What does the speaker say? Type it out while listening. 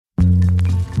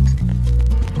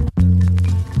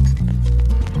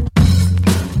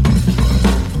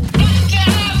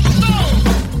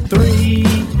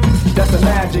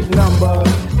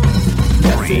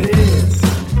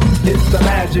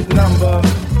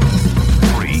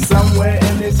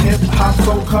my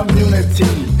soul community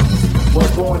was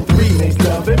born three, Mace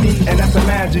Dove and me, and that's a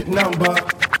magic number.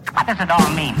 What does it all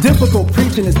mean? Difficult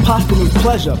preaching is posthumous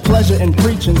pleasure. Pleasure in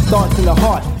preaching starts in the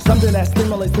heart. Something that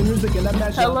stimulates the music in a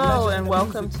measure. Hello and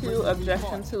welcome to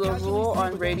Objection to the Rule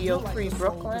on Radio Free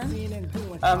Brooklyn.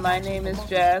 My name is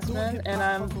Jasmine and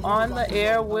I'm on the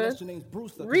air with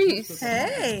Reese.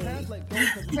 Hey.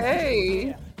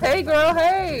 Hey. Hey girl,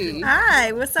 hey.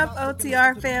 Hi, what's up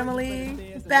OTR family?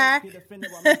 Back.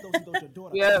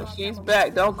 Yeah, she's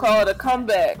back. Don't call it a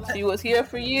comeback. She was here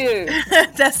for years.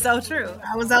 That's so true.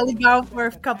 I was only gone for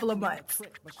a couple of months.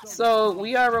 So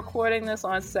we are recording this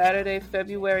on Saturday,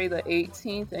 February the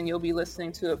 18th, and you'll be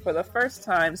listening to it for the first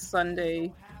time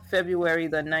Sunday, February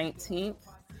the 19th.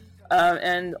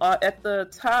 And at the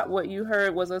top, what you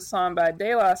heard was a song by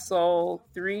De La Soul.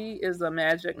 3 is the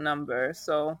magic number.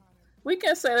 So we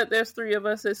can say that there's 3 of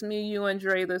us. It's me, you, and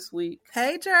Dre this week.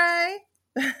 Hey, Dre.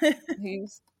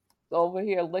 He's over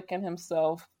here licking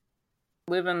himself,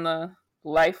 living the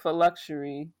life of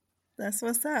luxury. That's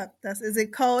what's up. Is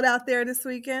it cold out there this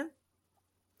weekend?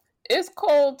 It's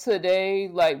cold today,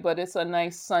 but it's a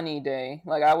nice sunny day.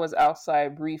 I was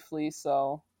outside briefly,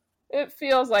 so it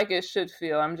feels like it should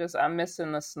feel. I'm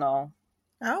missing the snow.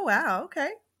 Oh, wow.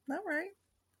 Okay. All right.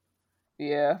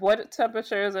 Yeah. What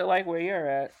temperature is it like where you're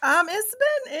at? It's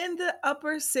been in the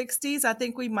upper 60s. I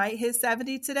think we might hit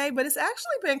 70 today, but it's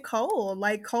actually been cold,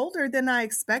 colder than I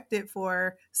expected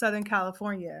for Southern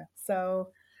California. So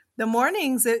the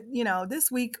mornings,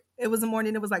 this week it was a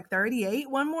morning, it was 38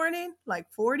 one morning,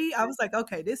 40. I was like,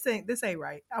 okay, this ain't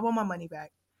right. I want my money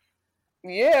back.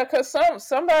 Yeah, because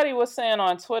somebody was saying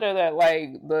on Twitter that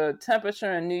the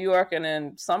temperature in New York and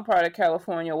in some part of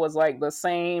California was the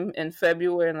same in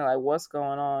February, and they're like, what's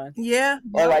going on? Yeah.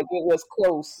 Or it was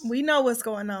close. We know what's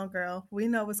going on, girl. We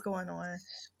know what's going on.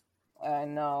 I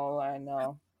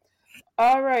know.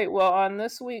 All right, well, on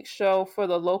this week's show for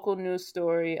the local news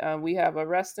story, we have a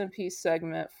rest in peace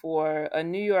segment for a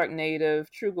New York native,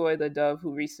 Trugoy the Dove,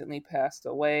 who recently passed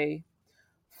away.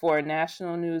 For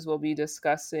national news, we'll be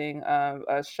discussing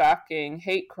a shocking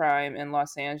hate crime in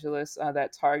Los Angeles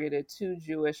that targeted 2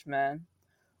 Jewish men.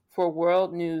 For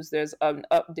world news, there's an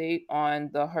update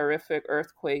on the horrific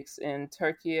earthquakes in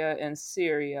Turkey and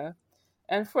Syria.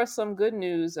 And for some good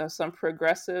news, some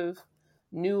progressive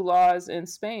new laws in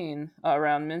Spain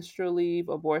around menstrual leave,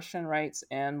 abortion rights,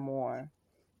 and more.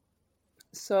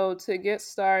 So to get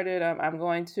started, I'm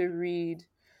going to read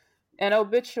an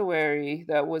obituary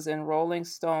that was in Rolling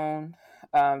Stone.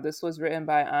 This was written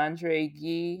by Andre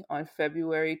Guy on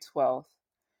February 12th.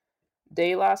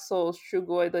 De La Soul's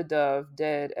Trugoy the Dove,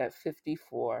 dead at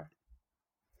 54.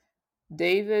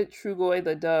 David Trugoy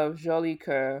the Dove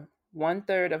Jolicoeur,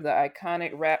 1/3 of the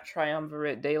iconic rap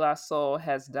triumvirate De La Soul,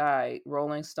 has died,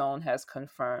 Rolling Stone has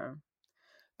confirmed.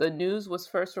 The news was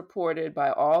first reported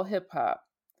by All Hip Hop.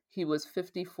 He was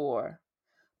 54.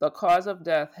 The cause of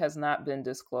death has not been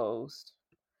disclosed.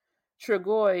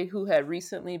 Trugoy, who had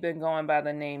recently been going by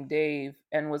the name Dave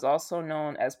and was also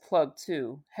known as Plug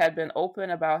 2, had been open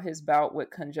about his bout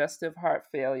with congestive heart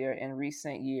failure in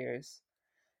recent years.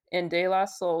 In De La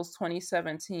Soul's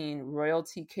 2017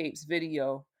 Royalty Capes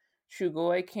video,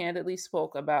 Trugoy candidly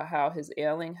spoke about how his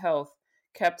ailing health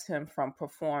kept him from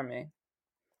performing.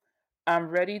 "I'm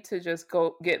ready to just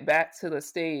get back to the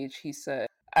stage," he said.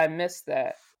 "I miss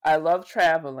that. I love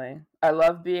traveling. I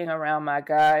love being around my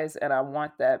guys, and I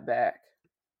want that back."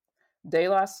 De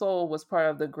La Soul was part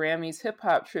of the Grammys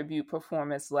hip-hop tribute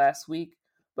performance last week,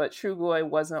 but Trugoy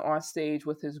wasn't on stage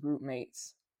with his group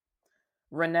mates.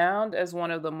 Renowned as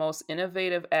one of the most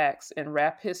innovative acts in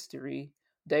rap history,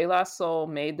 De La Soul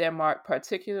made their mark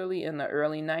particularly in the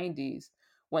early 90s,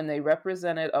 when they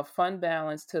represented a fun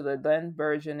balance to the then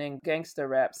burgeoning gangsta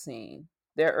rap scene.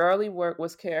 Their early work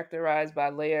was characterized by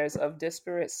layers of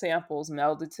disparate samples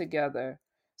melded together,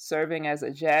 serving as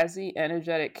a jazzy,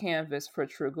 energetic canvas for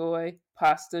Trugoy,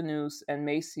 Posdnuos, and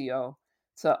Maceo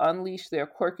to unleash their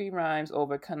quirky rhymes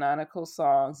over canonical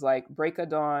songs like Break of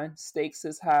Dawn, Stakes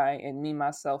is High, and Me,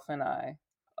 Myself, and I.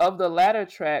 Of the latter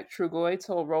track, Trugoy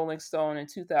told Rolling Stone in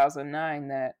 2009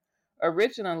 that,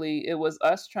 "Originally, it was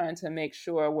us trying to make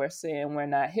sure we're saying we're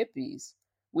not hippies.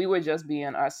 We were just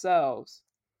being ourselves.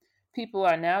 People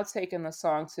are now taking the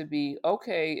song to be,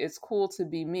 okay, it's cool to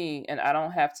be me and I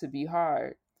don't have to be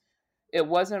hard. It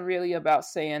wasn't really about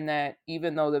saying that,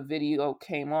 even though the video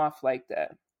came off like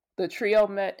that." The trio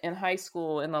met in high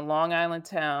school in the Long Island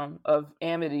town of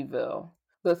Amityville.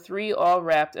 The 3 all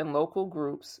rapped in local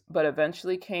groups, but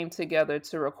eventually came together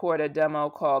to record a demo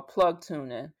called Plug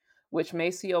Tunin', which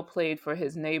Maceo played for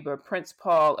his neighbor Prince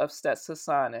Paul of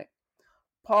Stetsasonic.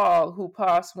 Paul, who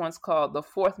Poss once called the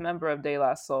 4th member of De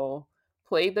La Soul,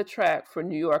 played the track for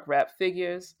New York rap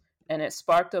figures, and it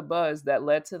sparked a buzz that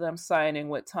led to them signing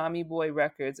with Tommy Boy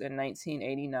Records in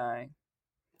 1989.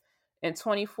 In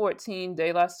 2014,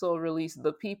 De La Soul released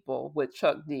The People with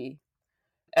Chuck D.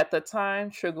 At the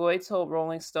time, Trugoy told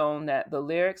Rolling Stone that the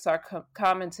lyrics are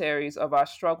commentaries of our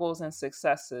struggles and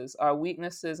successes, our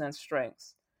weaknesses and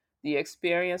strengths, the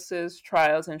experiences,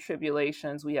 trials, and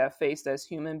tribulations we have faced as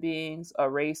human beings, a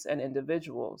race, and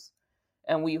individuals.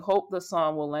 And we hope the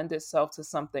song will lend itself to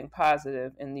something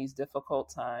positive in these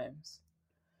difficult times.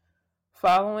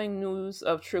 Following news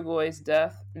of Trugoy's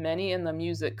death, many in the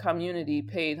music community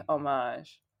paid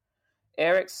homage.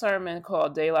 Eric Sermon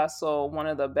called De La Soul one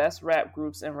of the best rap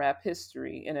groups in rap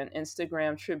history in an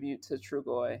Instagram tribute to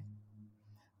Trugoy.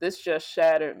 This just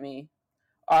shattered me.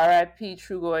 R.I.P.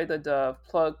 Trugoy the Dove,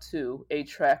 Plug 2,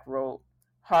 A-Track wrote,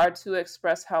 hard to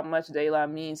express how much De La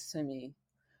means to me.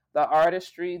 The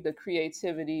artistry, the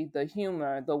creativity, the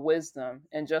humor, the wisdom,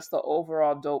 and just the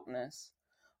overall dopeness.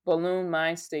 Balloon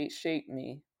Mind State shaped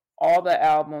me. All the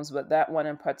albums, but that one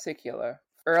in particular.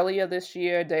 Earlier this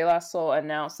year, De La Soul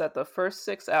announced that the first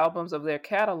 6 albums of their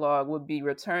catalog would be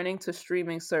returning to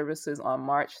streaming services on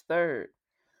March 3rd.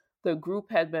 The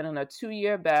group had been in a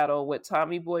 2-year battle with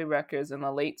Tommy Boy Records in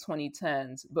the late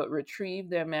 2010s, but retrieved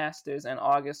their masters in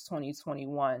August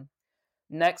 2021.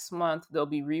 Next month, they'll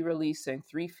be re-releasing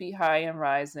 3 Feet High and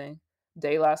Rising,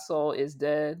 De La Soul is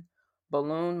Dead,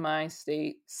 Balloon Mind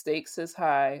State, Stakes is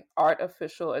High,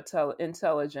 Artificial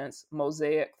Intelligence,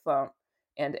 Mosaic Thump,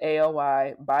 and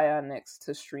AOI Bionics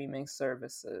to streaming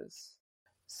services.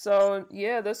 So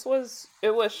yeah,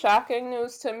 it was shocking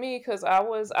news to me because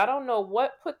I don't know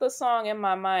what put the song in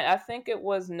my mind. I think it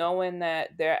was knowing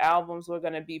that their albums were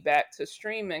going to be back to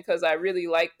streaming because I really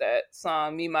like that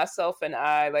song, Me, Myself, and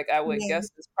I. Like I would guess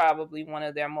it's probably one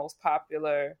of their most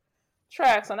popular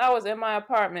tracks. And I was in my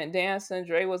apartment dancing.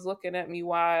 Dre was looking at me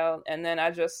wild, and then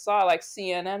I just saw like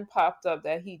CNN popped up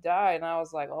that he died, and I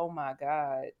was like, oh my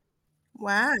God.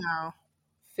 Wow.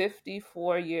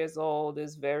 54 years old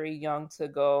is very young to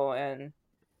go, and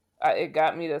it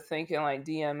got me to thinking like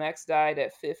DMX died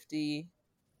at 50,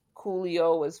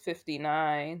 Coolio was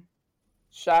 59,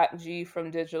 Shock G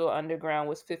from Digital Underground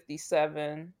was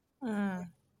 57,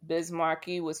 Biz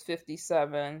Markie was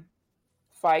 57,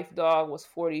 Phife Dawg was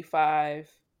 45,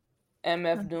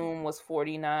 MF Doom was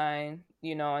 49,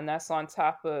 and that's on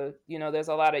top of, there's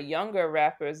a lot of younger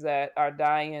rappers that are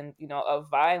dying, of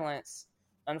violence,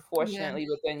 unfortunately,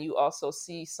 but then you also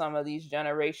see some of these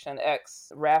Generation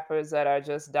X rappers that are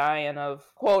just dying of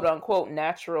quote unquote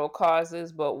natural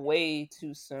causes, but way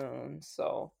too soon.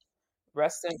 So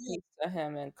rest in peace to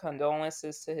him and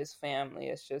condolences to his family.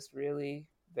 It's just really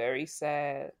very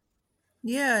sad.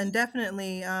 Yeah, and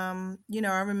definitely, I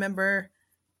remember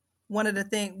one of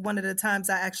the times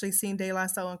I actually seen De La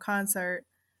Soul in concert.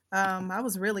 I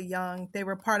was really young. They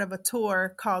were part of a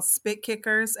tour called Spit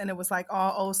Kickers, and it was like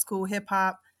all old school hip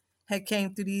hop had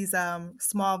came through these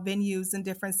small venues in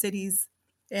different cities.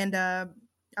 And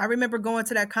I remember going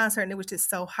to that concert, and it was just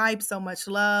so hype, so much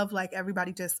love. Like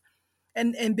everybody just,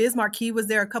 and Biz Markie was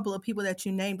there. A couple of people that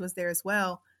you named was there as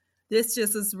well. This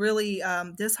just is really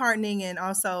disheartening and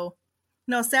also,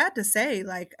 sad to say.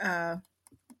 Like,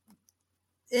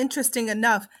 interesting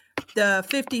enough, the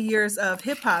 50 years of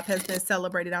hip hop has been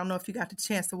celebrated. I don't know if you got the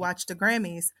chance to watch the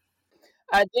Grammys.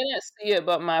 I didn't see it,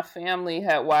 but my family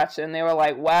had watched it, and they were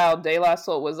like, wow, De La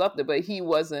Soul was up there, but he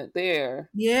wasn't there.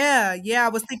 Yeah, I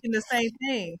was thinking the same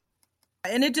thing.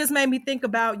 And it just made me think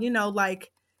about, like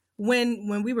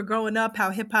when we were growing up,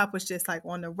 how hip hop was just like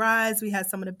on the rise. We had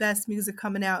some of the best music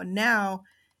coming out. And now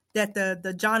that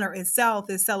the genre itself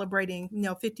is celebrating,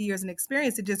 50 years in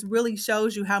experience, it just really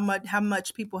shows you how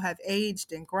much people have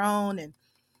aged and grown. And,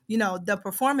 the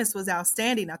performance was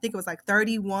outstanding. I think it was like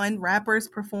 31 rappers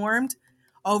performed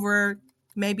over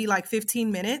maybe like 15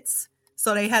 minutes.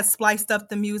 So they had spliced up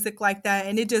the music like that.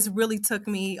 And it just really took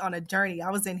me on a journey. I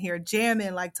was in here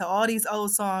jamming like to all these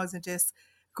old songs and just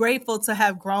grateful to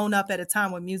have grown up at a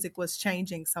time when music was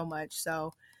changing so much.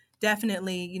 So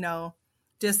definitely,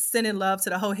 just sending love to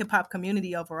the whole hip hop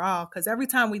community overall. Because every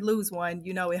time we lose one,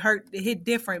 it hit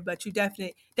different, but you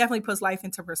definitely puts life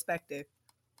into perspective.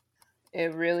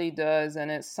 It really does.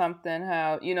 And it's something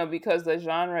how, because the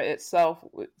genre itself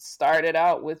started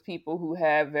out with people who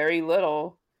had very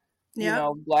little,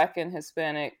 Black and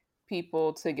Hispanic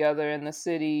people together in the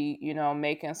city,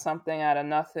 making something out of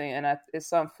nothing. And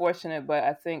it's unfortunate, but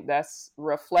I think that's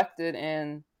reflected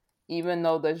in, even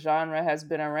though the genre has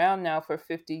been around now for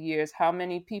 50 years, how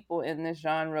many people in this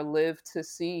genre live to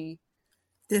see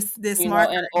this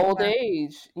marker. in old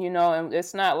age, and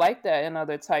it's not like that in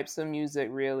other types of music,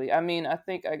 really. I mean, I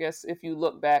guess if you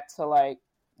look back to like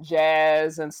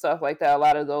jazz and stuff like that, a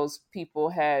lot of those people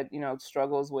had,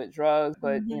 struggles with drugs,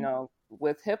 but,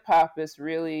 with hip hop, it's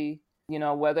really,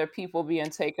 whether people being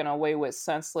taken away with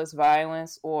senseless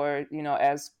violence or,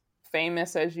 as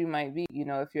famous as you might be,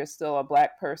 if you're still a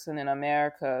Black person in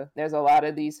America, there's a lot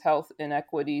of these health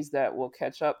inequities that will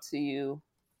catch up to you.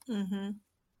 Mm-hmm.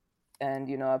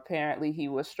 And, apparently he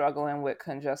was struggling with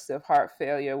congestive heart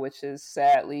failure, which is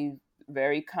sadly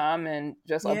very common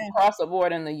just across the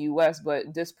board in the US,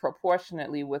 but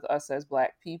disproportionately with us as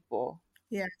Black people.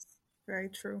 Yes, very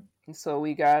true. And so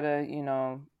we gotta,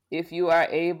 if you are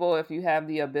able, if you have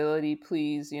the ability,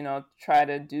 please, try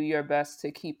to do your best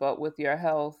to keep up with your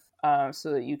health.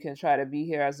 So that you can try to be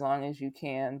here as long as you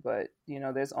can. But,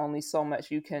 there's only so much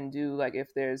you can do. Like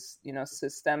if there's,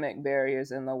 systemic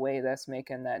barriers in the way that's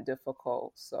making that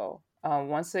difficult. So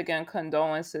once again,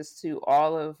 condolences to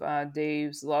all of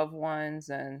Dave's loved ones,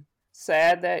 and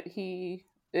sad that he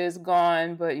is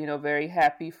gone, but, very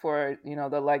happy for,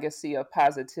 the legacy of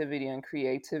positivity and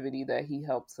creativity that he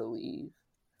helped to leave.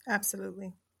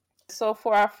 Absolutely. So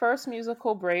for our first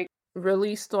musical break,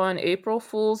 released on April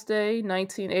Fool's Day,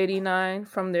 1989,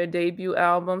 from their debut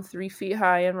album 3 Feet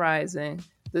High and Rising.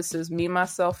 This is Me,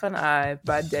 Myself, and I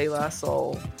by De La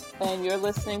Soul. And you're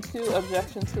listening to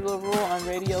Objection to the Rule on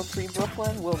Radio Free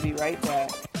Brooklyn. We'll be right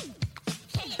back.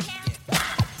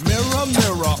 Mirror,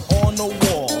 mirror on the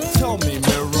wall, tell me,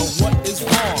 mirror, what is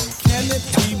wrong? Can it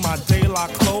be my De La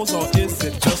clothes, or is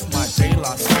it just my De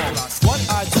La Soul? What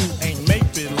I do ain't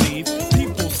make-believe.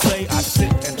 People say I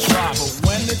sit and try, but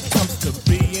when it comes to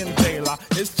being De La,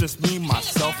 it's just me,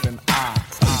 myself, and I.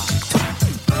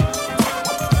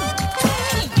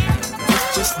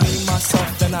 It's just me,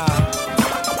 myself, and I.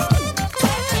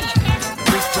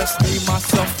 It's just me,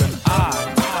 myself, and I.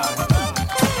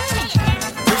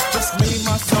 It's just me,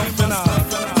 myself, and I.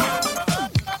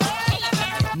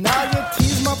 Now you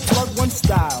tease my plug one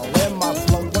style and my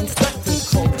plug one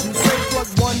spectacle. You say plug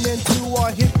 1 and 2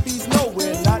 are hippies, no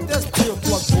we're not, that's pure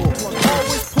plug bull.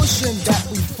 Always pushing that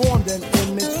we formed an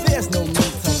image, there's no need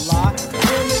to lie.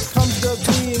 When it comes to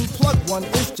being plug 1,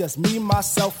 it's just me,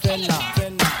 myself, and I.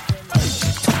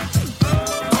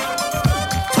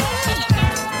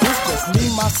 It's just me,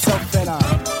 myself, and I.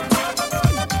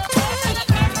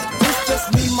 It's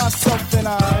just me, myself, and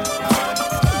I.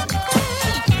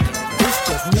 It's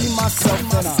just me,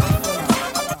 myself, and I.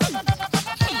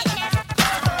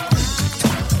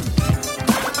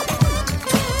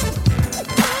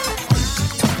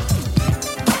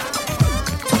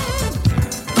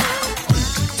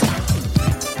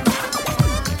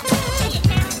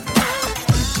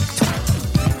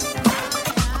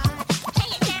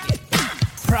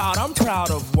 I'm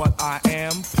proud of what I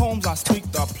am. Poems I speak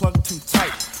are plugged too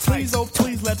tight. Please, oh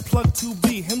please, let plug 2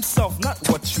 be himself, not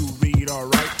what you read,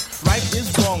 alright? Right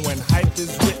is wrong when hype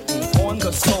is written on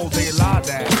the soul, they lie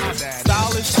that.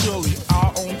 Style is surely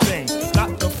our own thing,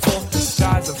 not the false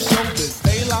disguise of showbiz.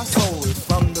 De La Soul is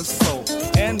from the soul,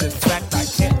 and in fact I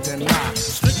can't deny.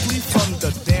 Strictly from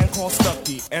the Dan called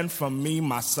Stucky, and from me,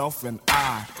 myself, and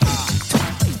I.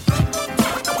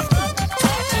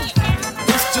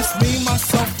 It's just me,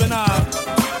 myself, and I.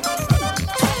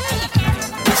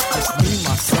 It's just me,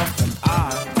 myself, and I.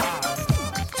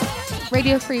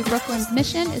 Radio Free Brooklyn's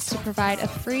mission is to provide a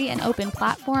free and open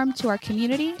platform to our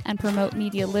community and promote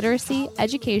media literacy,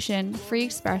 education, free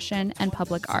expression, and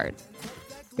public art.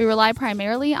 We rely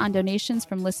primarily on donations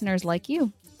from listeners like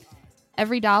you.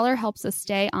 Every dollar helps us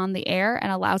stay on the air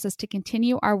and allows us to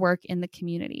continue our work in the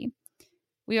community.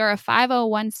 We are a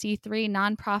 501c3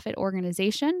 nonprofit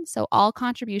organization, so all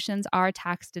contributions are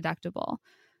tax deductible.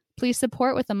 Please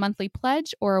support with a monthly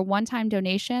pledge or a one-time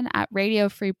donation at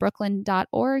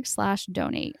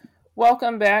radiofreebrooklyn.org/donate.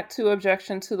 Welcome back to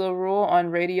Objection to the Rule on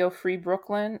Radio Free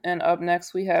Brooklyn. And up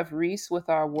next, we have Reese with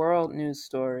our world news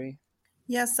story.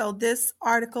 Yes, so this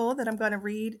article that I'm going to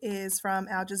read is from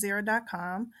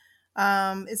AlJazeera.com.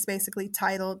 It's basically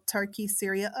titled Turkey,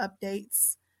 Syria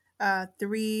Updates.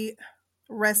 3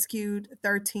 rescued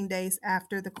 13 days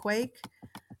after the quake.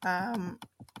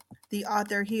 The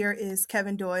author here is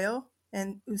Kevin Doyle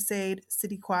and Usaid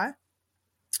Siddiqui.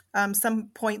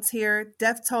 Some points here.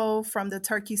 Death toll from the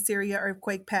Turkey-Syria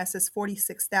earthquake passes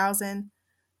 46,000.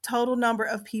 Total number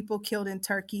of people killed in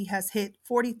Turkey has hit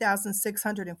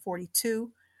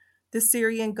 40,642. The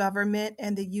Syrian government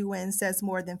and the UN says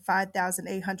more than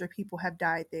 5,800 people have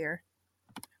died there.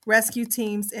 Rescue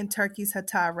teams in Turkey's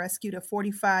Hatay rescued a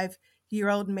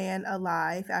 45-year-old man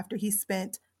alive after he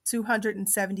spent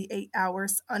 278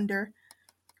 hours under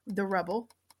the rubble.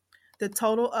 The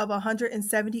total of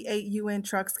 178 UN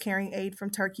trucks carrying aid from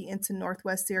Turkey into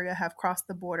northwest Syria have crossed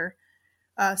the border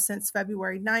since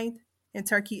February 9th, and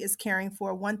Turkey is caring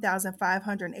for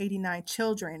 1,589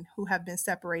 children who have been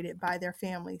separated by their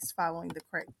families following the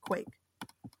quake.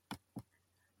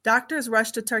 Doctors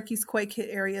rushed to Turkey's quake-hit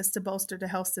areas to bolster the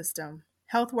health system.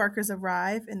 Health workers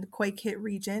arrive in the quake-hit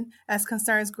region as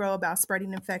concerns grow about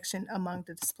spreading infection among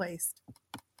the displaced.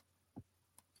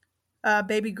 A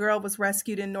baby girl was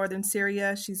rescued in northern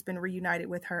Syria. She's been reunited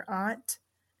with her aunt.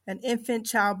 An infant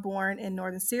child born in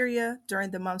northern Syria during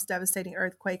the month's devastating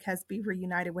earthquake has been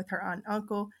reunited with her aunt and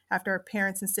uncle after her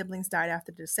parents and siblings died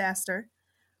after the disaster.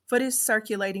 Footage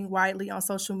circulating widely on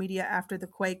social media after the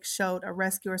quake showed a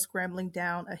rescuer scrambling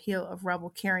down a hill of rubble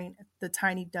carrying the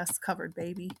tiny dust-covered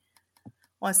baby.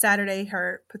 On Saturday,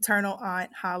 her paternal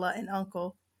aunt, Hala, and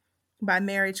uncle, by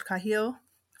marriage Kahil,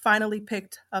 finally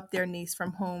picked up their niece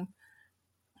from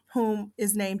whom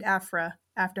is named Afra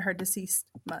after her deceased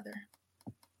mother.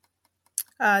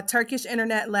 Turkish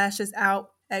internet lashes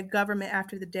out at government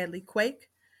after the deadly quake.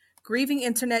 Grieving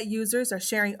internet users are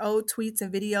sharing old tweets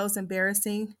and videos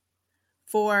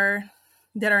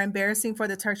that are embarrassing for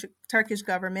the Turkish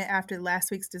government after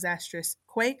last week's disastrous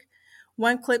quake.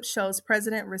 One clip shows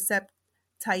President Recep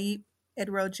Tayyip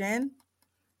Erdogan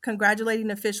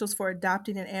congratulating officials for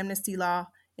adopting an amnesty law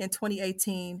in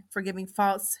 2018, forgiving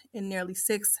faults in nearly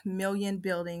 6 million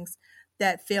buildings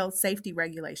that failed safety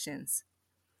regulations.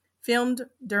 Filmed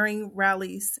during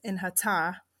rallies in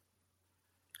Hatay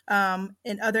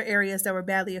and other areas that were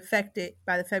badly affected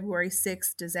by the February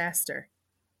 6th disaster.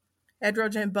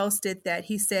 Erdogan boasted that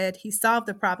he said he solved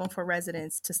the problem for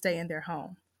residents to stay in their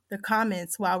home. The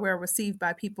comments, while well received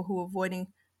by people who were avoiding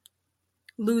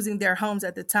losing their homes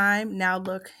at the time, now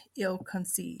look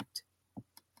ill-conceived.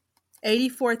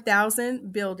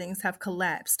 84,000 buildings have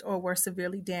collapsed or were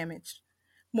severely damaged.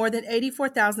 More than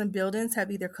 84,000 buildings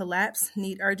have either collapsed,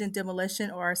 need urgent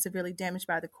demolition, or are severely damaged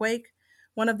by the quake.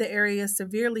 One of the areas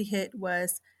severely hit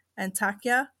was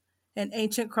Antakya, an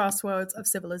ancient crossroads of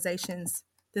civilizations.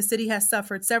 The city has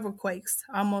suffered several quakes,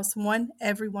 almost one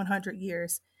every 100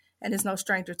 years, and is no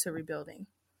stranger to rebuilding.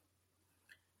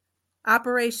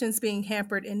 Operations being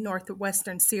hampered in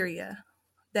northwestern Syria.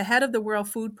 The head of the World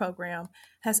Food Program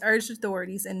has urged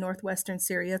authorities in northwestern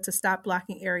Syria to stop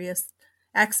blocking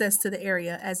access to the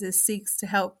area as it seeks to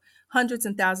help hundreds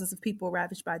and thousands of people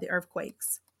ravaged by the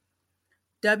earthquakes.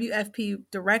 WFP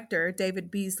Director David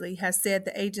Beasley has said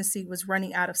the agency was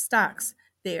running out of stocks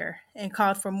there and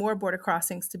called for more border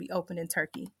crossings to be opened in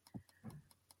Turkey.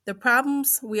 The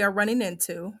problems we are running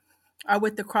into are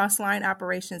with the cross-line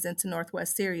operations into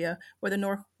northwest Syria, where the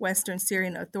northwestern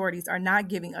Syrian authorities are not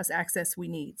giving us access we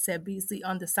need, said Beasley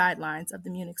on the sidelines of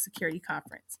the Munich Security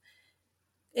Conference.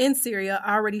 In Syria,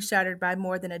 already shattered by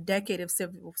more than a decade of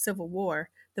civil war,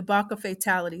 the bulk of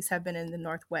fatalities have been in the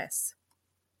northwest.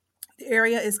 The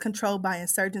area is controlled by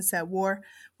insurgents at war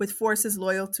with forces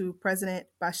loyal to President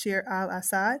Bashar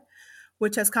al-Assad,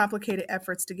 which has complicated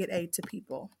efforts to get aid to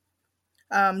people.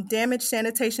 Damaged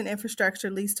sanitation infrastructure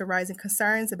leads to rising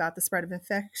concerns about the spread of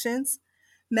infections.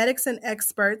 Medics and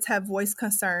experts have voiced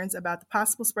concerns about the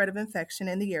possible spread of infection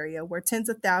in the area where tens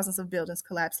of thousands of buildings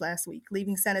collapsed last week,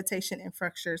 leaving sanitation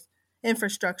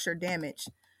infrastructure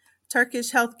damaged.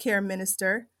 Turkish Healthcare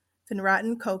Minister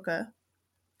Fahrettin Koca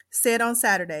said on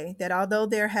Saturday that although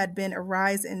there had been a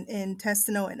rise in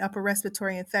intestinal and upper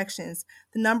respiratory infections,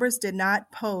 the numbers did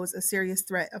not pose a serious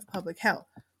threat of public health.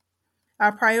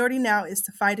 Our priority now is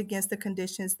to fight against the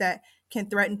conditions that can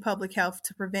threaten public health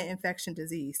to prevent infection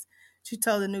disease, she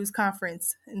told a news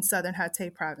conference in southern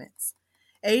Hatay province.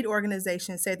 Aid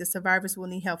organizations say the survivors will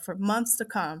need help for months to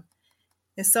come,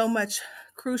 and so much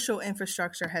crucial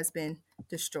infrastructure has been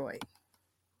destroyed.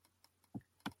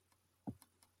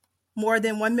 More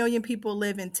than 1 million people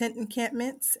live in tent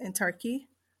encampments in Turkey.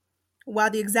 While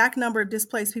the exact number of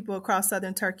displaced people across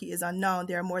southern Turkey is unknown,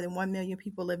 there are more than 1 million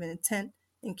people living in tent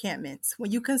encampments. When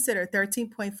you consider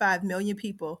 13.5 million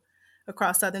people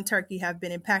across southern Turkey have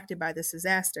been impacted by this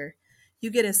disaster, you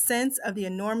get a sense of the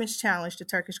enormous challenge the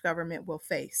Turkish government will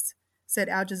face, said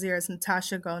Al Jazeera's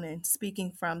Natasha Gonen,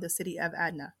 speaking from the city of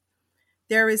Adna.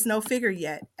 There is no figure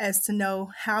yet as to know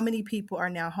how many people are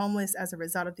now homeless as a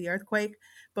result of the earthquake,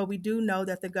 but we do know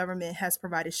that the government has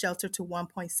provided shelter to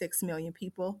 1.6 million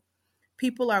people.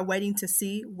 People are waiting to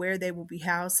see where they will be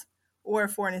housed or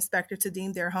for an inspector to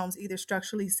deem their homes either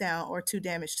structurally sound or too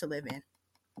damaged to live in.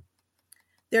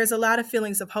 There's a lot of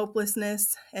feelings of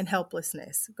hopelessness and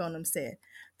helplessness, Gonem said.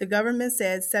 The government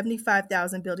said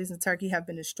 75,000 buildings in Turkey have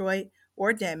been destroyed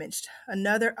or damaged,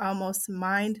 another almost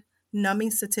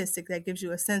mind-numbing statistic that gives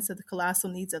you a sense of the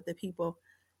colossal needs of the people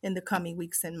in the coming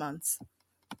weeks and months.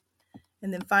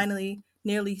 And then finally,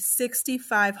 nearly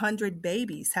 6,500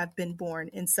 babies have been born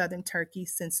in southern Turkey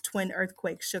since twin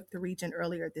earthquakes shook the region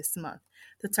earlier this month,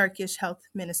 the Turkish health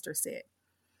minister said.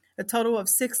 A total of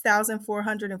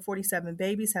 6,447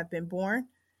 babies have been born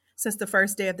since the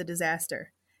first day of the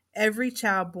disaster. Every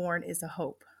child born is a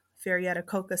hope, Ferietta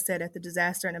Koka said at the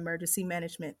Disaster and Emergency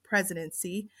Management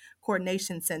Presidency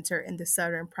Coordination Center in the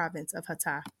southern province of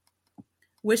Hatay.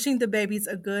 Wishing the babies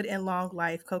a good and long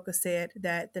life, Koka said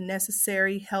that the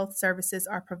necessary health services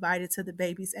are provided to the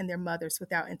babies and their mothers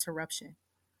without interruption.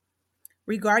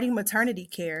 Regarding maternity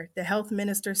care, the health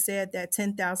minister said that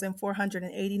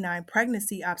 10,489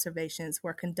 pregnancy observations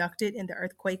were conducted in the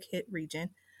earthquake-hit region.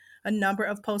 A number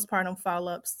of postpartum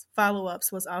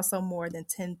follow-ups was also more than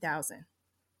 10,000.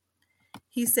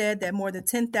 He said that more than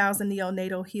 10,000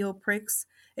 neonatal heel pricks,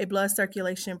 a blood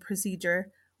circulation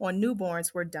procedure on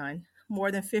newborns, were done.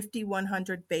 More than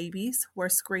 5,100 babies were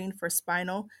screened for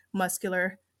spinal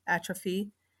muscular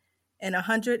atrophy, and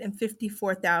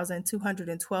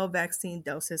 154,212 vaccine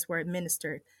doses were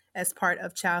administered as part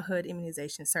of childhood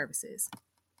immunization services.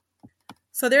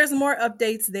 So there's more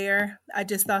updates there. I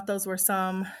just thought those were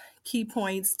some key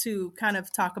points to kind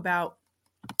of talk about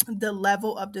the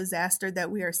level of disaster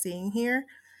that we are seeing here.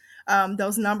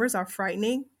 Those numbers are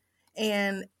frightening.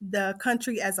 And the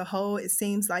country as a whole, it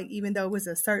seems like, even though it was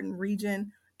a certain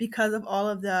region, because of all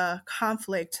of the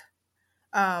conflict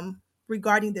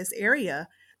regarding this area,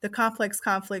 the conflicts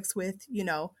with,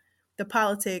 the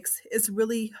politics, is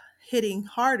really hitting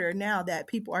harder now that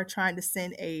people are trying to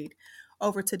send aid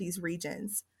over to these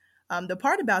regions. The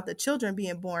part about the children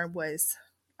being born was,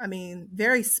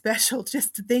 very special,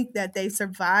 just to think that they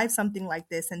survived something like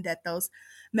this and that those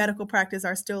medical practices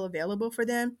are still available for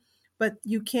them. But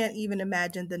you can't even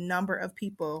imagine the number of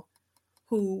people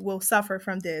who will suffer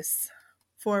from this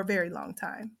for a very long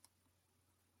time.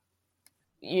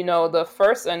 The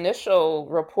first initial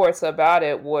reports about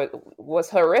it was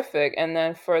horrific. And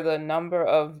then for the number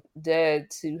of dead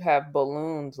to have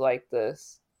ballooned like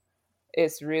this,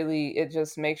 it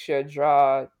just makes your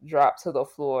jaw drop to the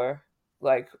floor.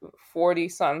 Like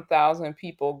 40-some thousand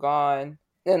people gone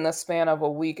in the span of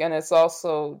a week. And it's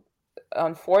also,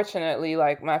 unfortunately,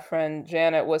 like my friend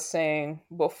Janet was saying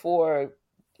before,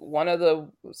 one of the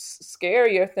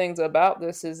scarier things about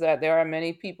this is that there are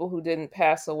many people who didn't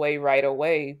pass away right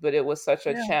away, but it was such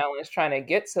a challenge trying to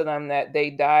get to them that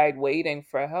they died waiting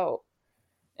for help.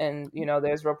 And,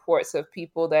 there's reports of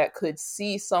people that could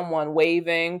see someone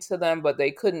waving to them, but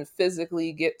they couldn't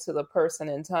physically get to the person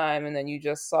in time. And then you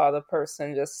just saw the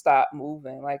person just stop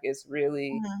moving. Like, it's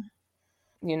really,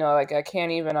 like I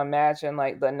can't even imagine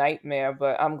like the nightmare,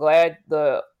 but I'm glad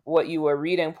what you were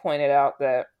reading pointed out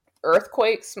that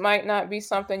earthquakes might not be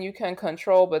something you can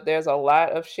control, but there's a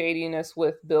lot of shadiness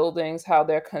with buildings, how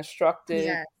they're constructed,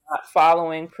 not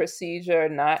following procedure,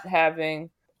 not having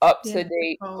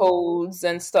up-to-date codes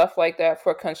and stuff like that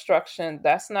for construction.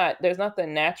 There's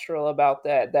nothing natural about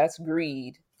that. That's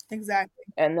greed. Exactly.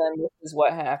 And then this is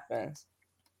what happens.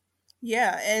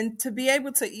 Yeah, and to be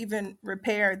able to even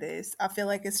repair this, I feel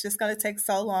like it's just going to take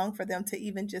so long for them to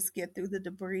even just get through the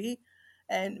debris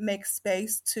and make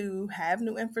space to have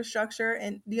new infrastructure.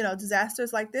 And,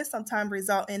 disasters like this sometimes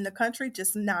result in the country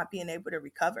just not being able to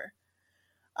recover.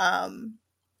 And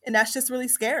that's just really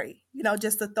scary.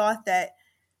 Just the thought that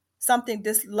something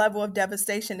this level of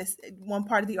devastation is. One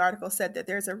part of the article said that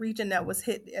there's a region that was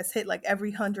hit like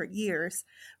every 100 years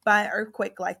by an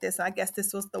earthquake like this. And I guess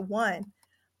this was the one.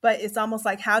 But it's almost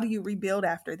like, how do you rebuild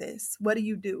after this? What do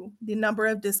you do? The number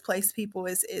of displaced people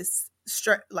is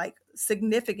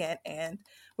significant. And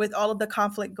with all of the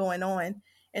conflict going on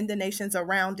in the nations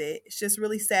around it, it's just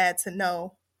really sad to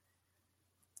know,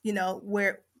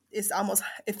 where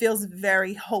it feels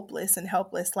very hopeless and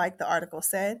helpless, like the article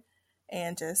said.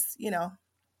 And just,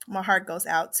 my heart goes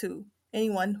out to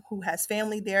anyone who has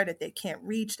family there that they can't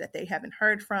reach, that they haven't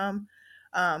heard from.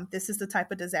 This is the type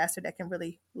of disaster that can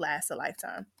really last a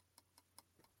lifetime.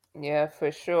 Yeah,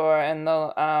 for sure. And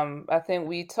I think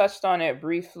we touched on it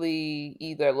briefly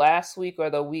either last week or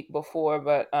the week before,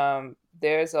 but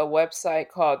there's a website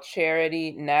called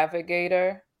Charity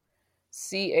Navigator,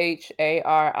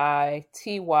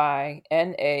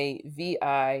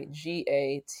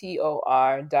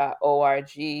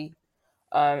 CHARITYNAVIGATOR.org.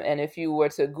 And if you were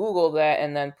to Google that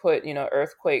and then put,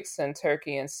 earthquakes in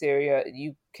Turkey and Syria,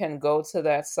 you can go to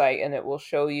that site and it will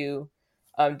show you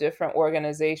different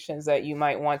organizations that you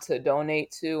might want to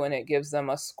donate to. And it gives them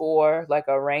a score, like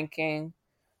a ranking,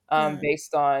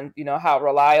 based on, how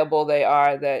reliable they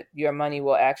are, that your money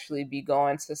will actually be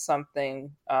going to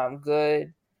something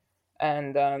good.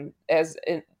 And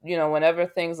whenever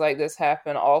things like this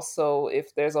happen, also,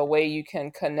 if there's a way you can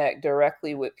connect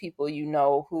directly with people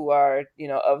who are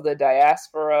of the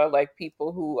diaspora, like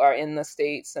people who are in the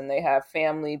States and they have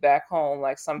family back home,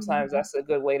 like sometimes that's a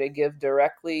good way to give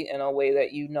directly in a way that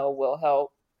will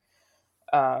help.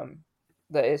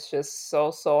 That it's just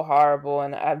so horrible.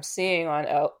 And I'm seeing on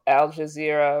Al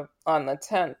Jazeera on the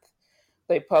 10th,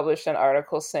 they published an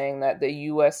article saying that the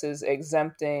U.S. is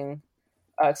exempting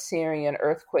Syrian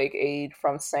earthquake aid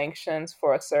from sanctions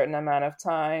for a certain amount of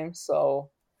time. So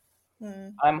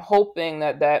I'm hoping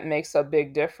that makes a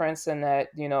big difference, and that,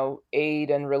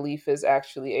 aid and relief is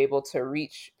actually able to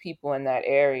reach people in that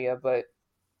area. But,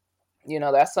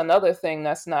 that's another thing.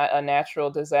 That's not a natural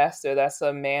disaster. That's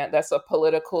a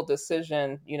political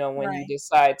decision, when you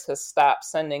decide to stop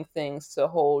sending things to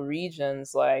whole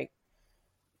regions. Like,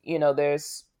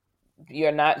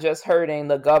 you're not just hurting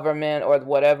the government or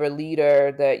whatever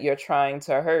leader that you're trying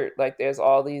to hurt. Like, there's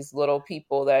all these little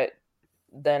people that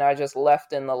then are just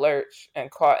left in the lurch and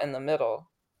caught in the middle.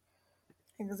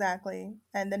 Exactly.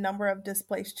 And the number of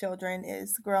displaced children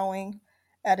is growing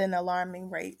at an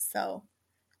alarming rate. So,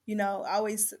 I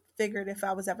always figured if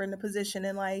I was ever in a position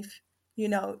in life,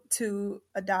 to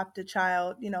adopt a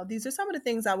child, these are some of the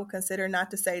things I would consider.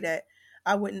 Not to say that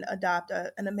I wouldn't adopt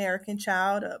an American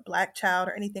child, a Black child,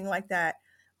 or anything like that.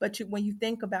 But when you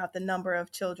think about the number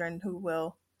of children who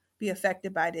will be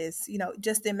affected by this,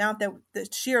 just the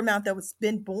sheer amount that was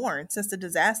been born since the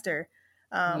disaster,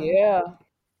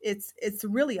 it's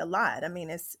really a lot. I mean,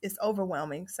 it's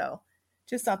overwhelming. So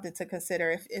just something to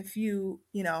consider if you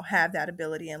have that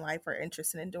ability in life or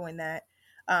interested in doing that.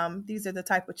 These are the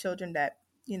type of children that,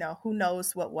 who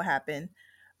knows what will happen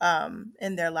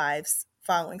in their lives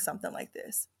following something like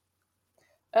this.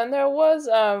 And there was,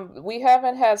 we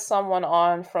haven't had someone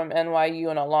on from NYU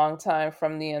in a long time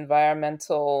from the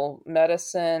environmental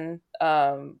medicine.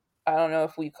 I don't know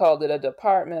if we called it a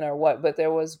department or what, but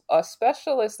there was a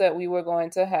specialist that we were going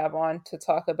to have on to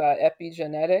talk about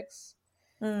epigenetics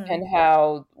and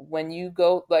how when you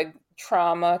go, like,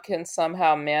 trauma can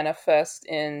somehow manifest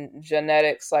in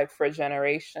genetics, like for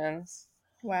generations.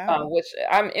 Wow. Which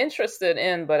I'm interested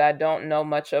in, but I don't know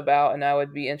much about, and I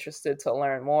would be interested to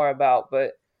learn more about.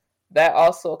 But that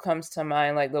also comes to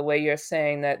mind, like the way you're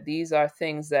saying that these are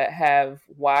things that have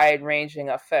wide-ranging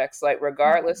effects. Like,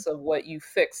 regardless of what you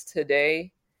fix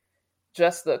today,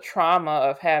 just the trauma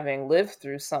of having lived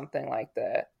through something like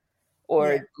that,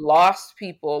 or lost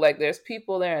people. Like, there's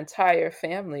people, their entire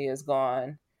family is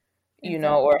gone.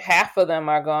 Or half of them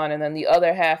are gone, and then the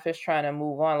other half is trying to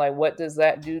move on. Like, what does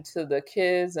that do to the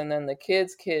kids, and then the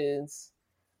kids' kids,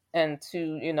 and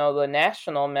to, the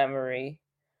national memory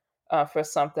for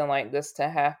something like this to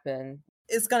happen?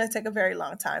 It's going to take a very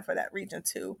long time for that region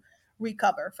to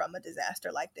recover from a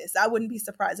disaster like this. I wouldn't be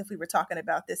surprised if we were talking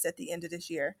about this at the end of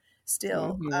this year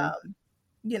still,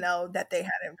 that they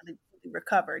hadn't really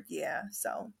recovered. Yeah,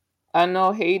 so... I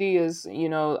know Haiti is,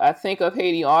 I think of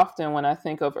Haiti often when I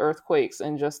think of earthquakes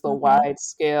and just the wide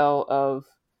scale of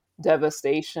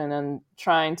devastation, and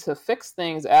trying to fix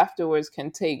things afterwards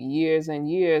can take years and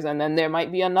years. And then there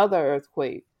might be another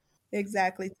earthquake.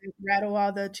 Exactly. To rattle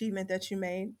all the achievement that you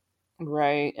made.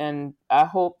 Right. And I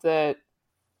hope more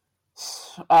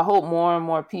and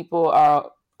more people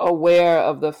are aware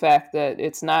of the fact that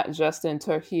it's not just in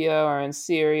Turkey or in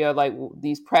Syria, like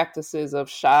these practices of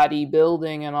shoddy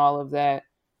building and all of that.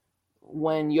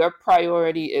 When your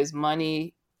priority is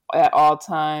money at all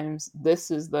times,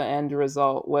 this is the end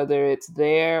result, whether it's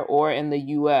there or in the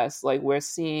US. Like, we're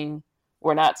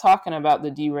not talking about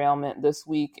the derailment this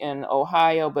week in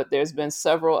Ohio, but there's been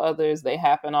several others. They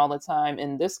happen all the time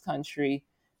in this country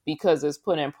because it's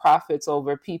putting profits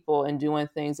over people and doing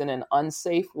things in an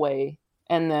unsafe way.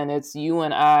 And then it's you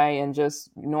and I and just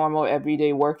normal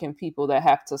everyday working people that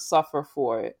have to suffer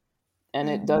for it. And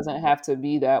it doesn't have to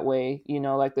be that way.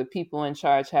 Like, the people in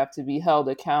charge have to be held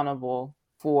accountable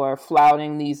for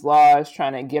flouting these laws,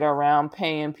 trying to get around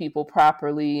paying people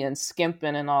properly and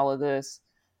skimping and all of this.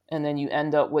 And then you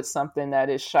end up with something that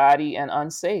is shoddy and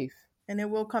unsafe. And it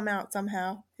will come out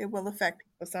somehow. It will affect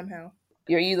people somehow.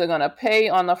 You're either going to pay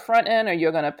on the front end or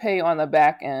you're going to pay on the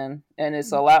back end. And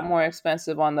it's a lot more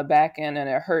expensive on the back end, and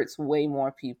it hurts way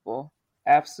more people.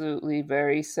 Absolutely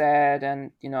very sad.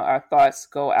 And, our thoughts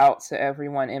go out to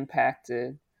everyone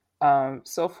impacted.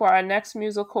 So for our next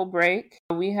musical break,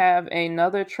 we have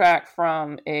another track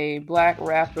from a Black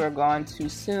rapper gone too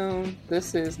soon.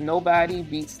 This is Nobody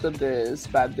Beats the Biz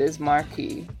by Biz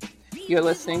Markie. You're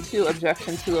listening to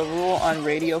Objection to the Rule on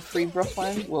Radio Free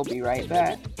Brooklyn. We'll be right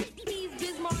back.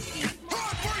 Biz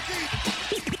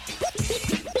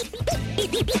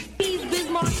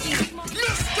Markie.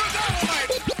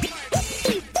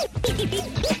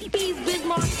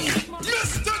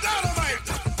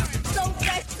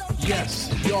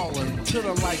 to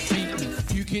the light beating.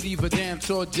 You can either dance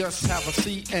or just have a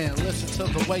seat and listen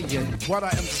to the way in what I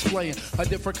am displaying. A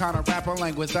different kind of rapper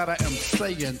language that I am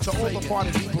saying. To all the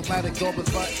party people, Matic Dobbins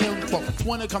for info.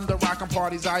 When it comes to rockin'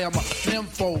 parties, I am a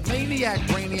nympho. Maniac,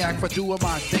 brainiac for doing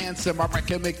my dancing. My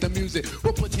record make the music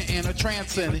will put you in a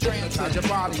trance and hypnotize your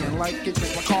body and like it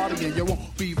with my cardigan. You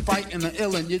won't be fighting the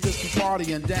illin', you just be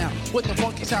partying down with the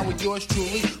funky sound with yours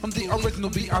truly. I'm the original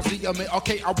B.I.Z. I mean,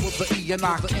 okay, I was the E and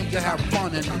I aim to have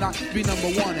fun and not be number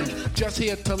one. And just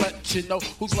here to let you know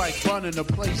who's like running the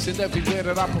place and everywhere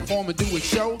that I perform and do a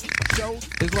show.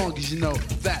 As long as you know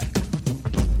that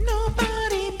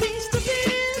nobody beats the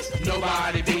biz.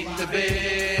 Nobody beats the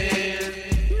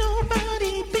biz.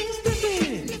 Nobody beats the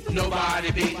biz.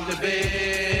 Nobody beats the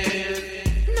biz.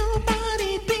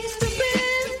 Nobody beats the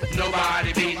biz.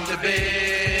 Nobody beats the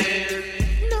biz.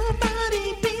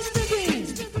 Nobody beats the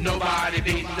biz. Nobody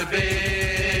beats the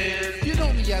biz. You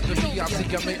know me as the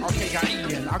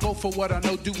B.I.Z.M.A.R.K.I.E.N. I go for what I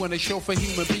know, doing a show for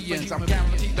human beings. I'm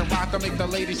guaranteed to rock, to make the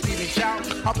ladies scream and shout.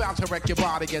 I'm bound to wreck your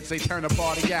body as they turn the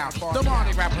party out. The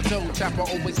Marty rapper too, Tapper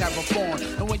always have a phone.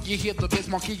 And when you hear the Biz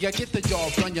Monkey, you get the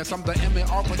job done. Yes, I'm the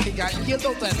M.A.R.K.I.E.N. You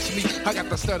know that's me. I got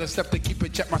the stutter step to keep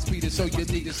it check. My speed is so you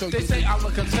need it. So they say I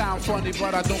look and sound funny,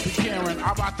 but I don't be caring.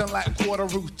 I rock the Latin Quarter,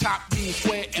 Rooftop, Dean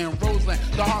Square, and Roseland.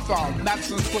 The Hawthorne,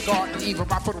 Madison Square Garden, even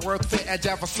right for the World Fair at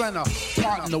Java Center.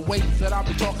 Pardon the ways that I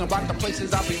be talking about, the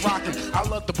places I be rocking. I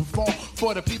love to perform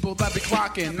for the people that be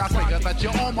clocking. I figure that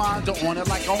you're on mine, don't want it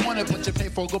like I want it, but you pay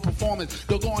for a good performance.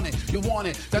 You're on it, you want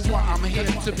it. That's why I'm here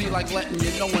to be like letting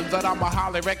you knowing that I'm a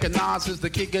highly recognized as the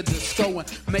king of disco,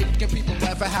 making people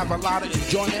laugh and have a lot of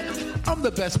enjoyment. I'm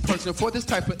the best person for this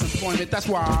type of employment. That's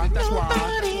why.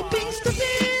 Nobody beats the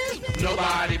biz.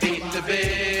 Nobody beats the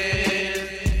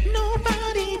biz.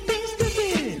 Nobody beats the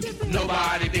biz.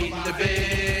 Nobody beats the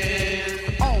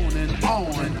biz. On and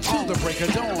on to the break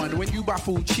of dawn. When you buy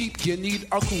food cheap, you need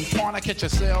a coupon to catch a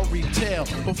sale retail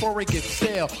before it gets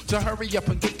stale. So hurry up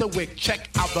and get the wick, check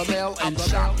out the mail and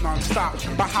shop non-stop.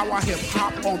 By how I hip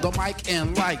hop on the mic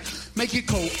and like make it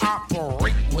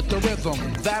cooperate with the rhythm.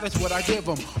 That is what I give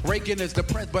them. Reagan is the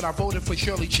press, but I voted for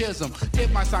Shirley Chisholm.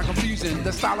 It might sound confusing,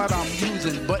 the style that I'm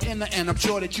using, but in the end, I'm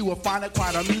sure that you will find it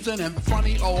quite amusing and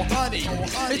funny. Oh, honey,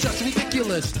 it's just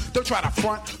ridiculous. Don't try to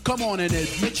front. Come on and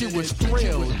admit you was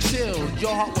thrilled. Chill,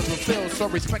 your heart was fulfilled. So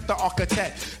respect the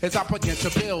architect as I begin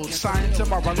to build. Science of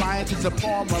my reliance is a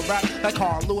form of rap. Like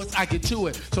Carl Lewis, I get to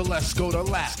it. So let's go to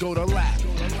lap. Go to lap.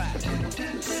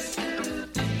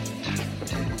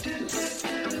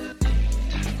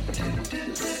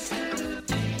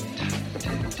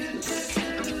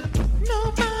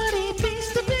 Nobody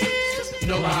beats the biz.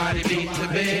 Nobody beats the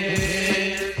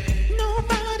biz.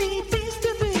 Nobody beats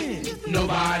the biz.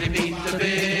 Nobody beats the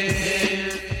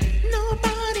biz.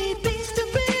 Nobody beats the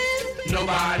biz.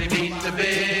 Nobody beats the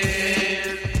biz.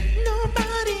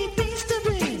 Nobody beats the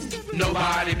biz.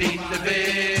 Nobody beats the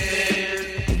biz.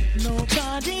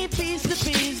 Nobody beats the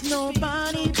biz.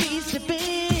 Nobody beats the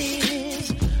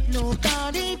biz.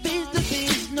 Nobody beats the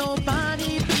biz.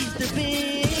 Nobody beats the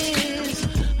biz.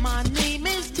 My name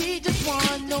is Teacher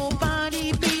Swan.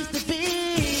 Nobody beats the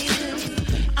biz.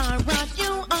 I rock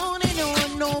you on and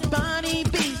on. Nobody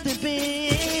beats the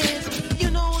biz. You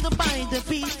know the bite that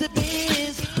beats the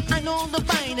biz. I know the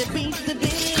bite that beats the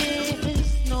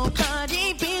biz.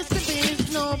 Nobody beats the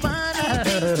biz. Nobody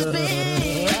beats the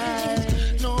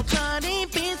biz. Nobody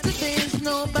beats the biz.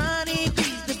 Nobody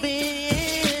beats the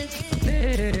biz.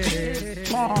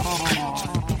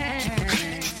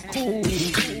 Cool.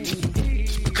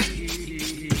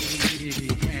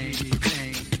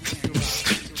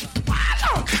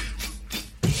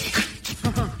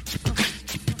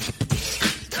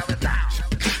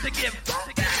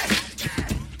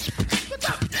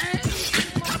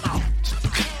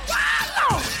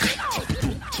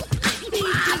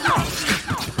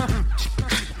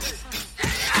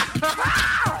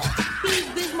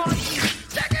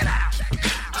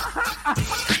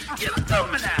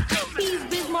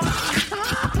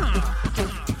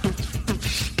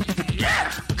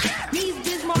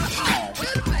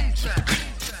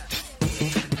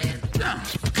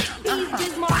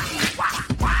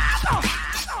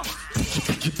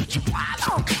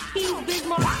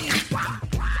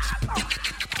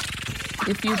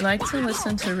 If you'd like to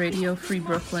listen to Radio Free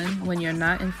Brooklyn when you're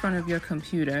not in front of your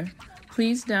computer,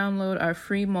 please download our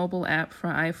free mobile app for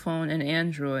iPhone and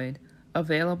Android,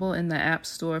 available in the App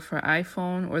Store for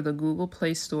iPhone or the Google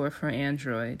Play Store for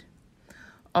Android.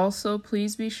 Also,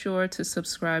 please be sure to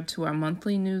subscribe to our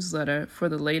monthly newsletter for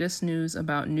the latest news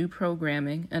about new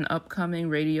programming and upcoming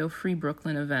Radio Free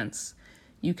Brooklyn events.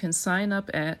 You can sign up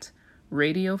at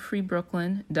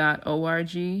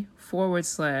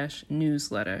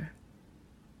radiofreebrooklyn.org/newsletter.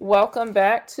 Welcome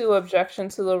back to Objection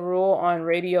to the Rule on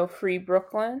Radio Free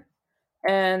Brooklyn.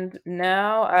 And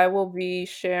now I will be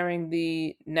sharing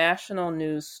the national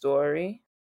news story.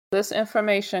 This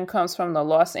information comes from the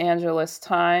Los Angeles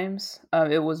Times.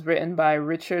 It was written by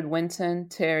Richard Winton,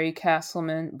 Terry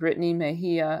Castleman, Brittany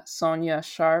Mejia, Sonia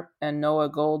Sharp, and Noah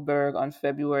Goldberg on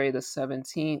February the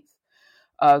 17th.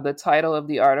 The title of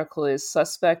the article is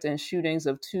Suspect in Shootings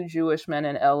of Two Jewish Men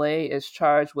in LA is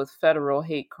Charged with Federal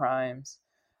Hate Crimes.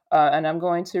 And I'm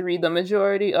going to read the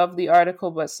majority of the article,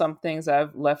 but some things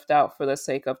I've left out for the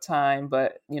sake of time.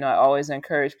 But, I always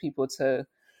encourage people to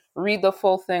read the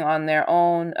full thing on their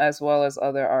own, as well as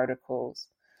other articles.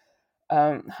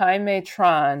 Jaime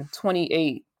Tran,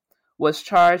 28, was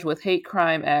charged with hate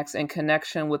crime acts in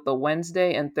connection with the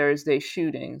Wednesday and Thursday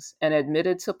shootings and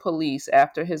admitted to police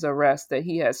after his arrest that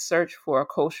he had searched for a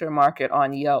kosher market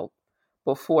on Yelp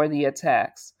before the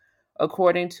attacks,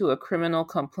 according to a criminal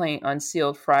complaint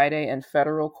unsealed Friday in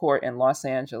federal court in Los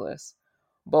Angeles.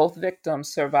 Both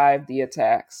victims survived the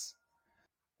attacks.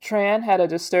 Tran had a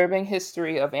disturbing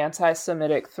history of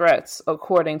anti-Semitic threats,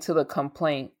 according to the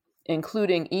complaint,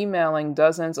 including emailing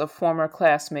dozens of former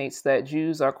classmates that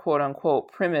Jews are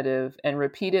quote-unquote primitive and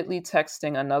repeatedly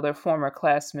texting another former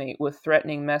classmate with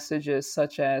threatening messages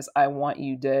such as, "I want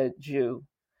you dead, Jew."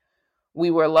 "We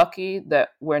were lucky that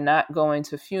we're not going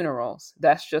to funerals.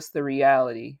 That's just the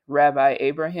reality," Rabbi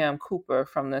Abraham Cooper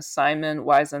from the Simon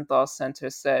Wiesenthal Center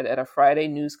said at a Friday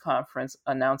news conference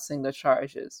announcing the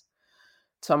charges.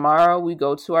 "Tomorrow we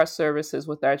go to our services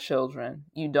with our children.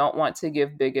 You don't want to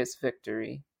give bigots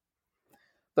victory."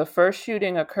 The first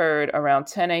shooting occurred around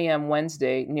 10 a.m.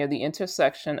 Wednesday near the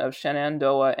intersection of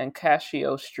Shenandoah and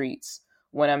Cascio Streets,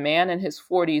 when a man in his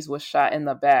 40s was shot in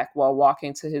the back while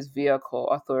walking to his vehicle,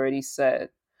 authorities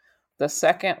said. The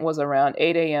second was around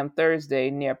 8 a.m. Thursday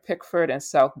near Pickford and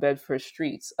South Bedford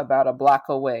Streets, about a block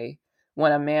away,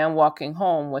 when a man walking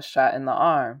home was shot in the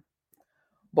arm.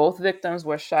 Both victims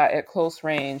were shot at close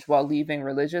range while leaving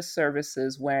religious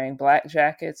services wearing black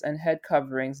jackets and head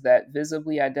coverings that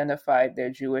visibly identified their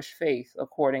Jewish faith,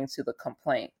 according to the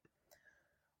complaint.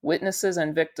 Witnesses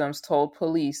and victims told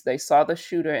police they saw the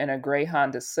shooter in a gray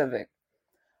Honda Civic.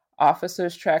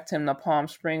 Officers tracked him to Palm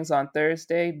Springs on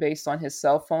Thursday based on his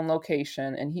cell phone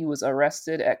location, and he was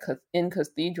arrested in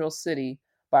Cathedral City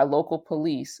by local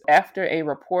police after a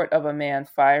report of a man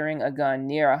firing a gun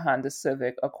near a Honda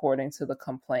Civic, according to the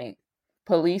complaint.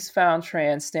 Police found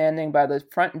Tran standing by the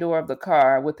front door of the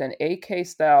car with an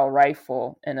AK-style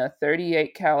rifle and a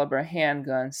 .38 caliber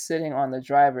handgun sitting on the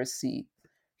driver's seat.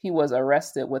 He was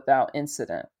arrested without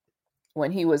incident.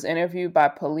 When he was interviewed by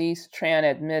police, Tran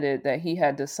admitted that he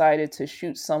had decided to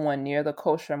shoot someone near the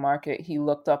kosher market he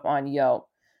looked up on Yelp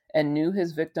and knew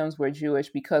his victims were Jewish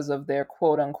because of their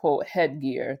quote-unquote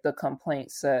headgear, the complaint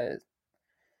said.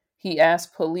 He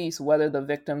asked police whether the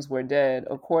victims were dead,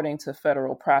 according to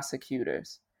federal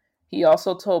prosecutors. He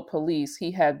also told police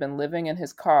he had been living in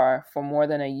his car for more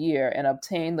than a year and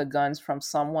obtained the guns from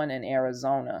someone in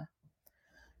Arizona.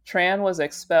 Tran was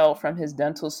expelled from his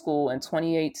dental school in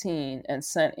 2018 and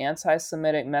sent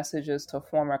anti-Semitic messages to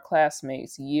former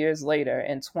classmates years later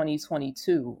in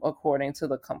 2022, according to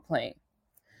the complaint.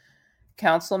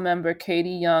 Councilmember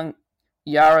Katie Young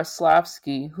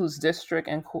Yaroslavsky, whose district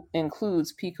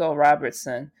includes Pico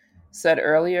Robertson, said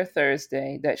earlier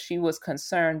Thursday that she was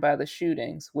concerned by the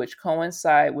shootings, which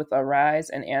coincide with a rise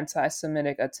in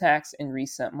anti-Semitic attacks in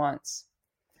recent months.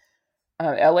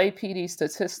 LAPD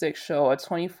statistics show a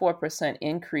 24%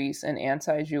 increase in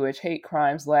anti-Jewish hate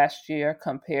crimes last year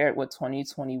compared with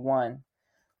 2021.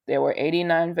 There were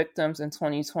 89 victims in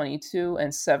 2022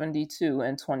 and 72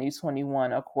 in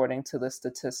 2021, according to the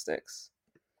statistics.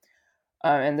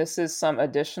 And this is some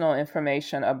additional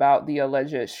information about the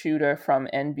alleged shooter from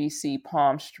NBC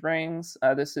Palm Springs.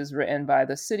 This is written by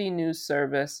the City News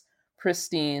Service,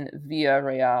 Pristine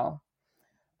Villarreal.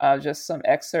 Just some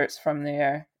excerpts from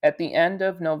there. At the end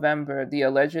of November, the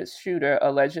alleged shooter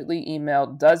allegedly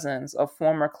emailed dozens of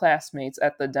former classmates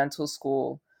at the dental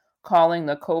school, calling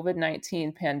the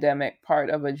COVID-19 pandemic part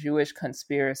of a Jewish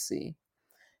conspiracy.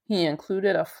 He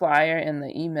included a flyer in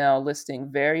the email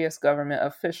listing various government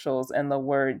officials and the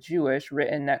word Jewish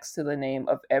written next to the name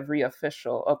of every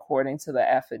official, according to the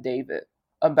affidavit.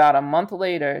 About a month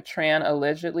later, Tran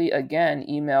allegedly again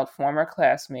emailed former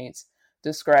classmates,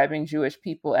 describing Jewish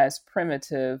people as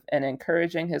primitive and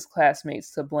encouraging his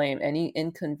classmates to blame any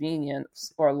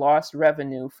inconvenience or lost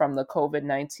revenue from the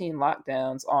COVID-19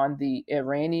 lockdowns on the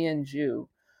Iranian Jew,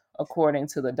 according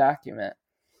to the document.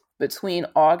 Between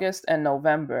August and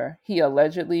November, he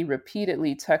allegedly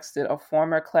repeatedly texted a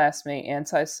former classmate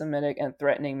anti-Semitic and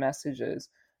threatening messages,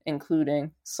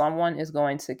 including, "Someone is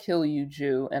going to kill you,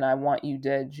 Jew, and I want you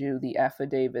dead, Jew," the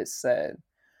affidavit said.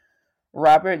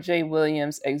 Robert J.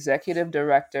 Williams, executive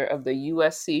director of the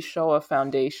USC Shoah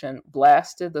Foundation,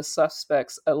 blasted the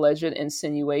suspect's alleged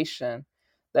insinuation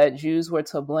that Jews were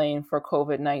to blame for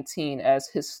COVID-19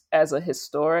 as a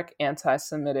historic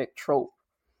anti-Semitic trope.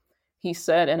 He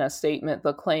said in a statement,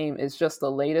 "The claim is just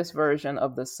the latest version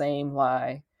of the same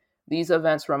lie. These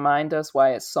events remind us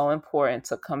why it's so important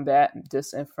to combat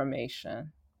disinformation."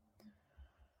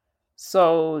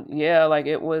 So, yeah, like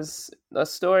it was a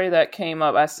story that came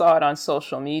up. I saw it on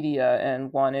social media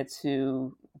and wanted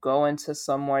to go into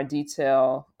some more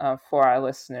detail for our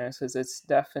listeners, because it's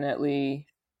definitely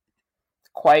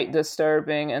quite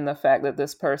disturbing. And the fact that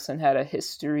this person had a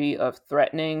history of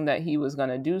threatening that he was going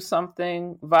to do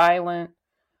something violent.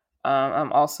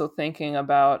 I'm also thinking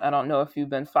about, I don't know if you've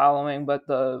been following, but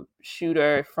the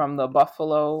shooter from the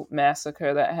Buffalo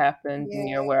massacre that happened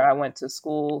near where I went to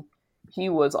school. He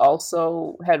was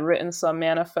also had written some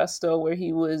manifesto where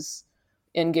he was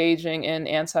engaging in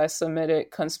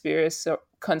anti-Semitic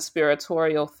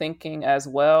conspiratorial thinking as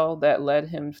well, that led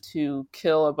him to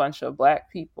kill a bunch of Black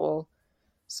people.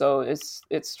 So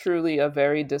it's truly a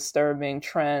very disturbing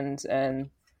trend, and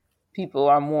people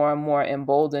are more and more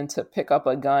emboldened to pick up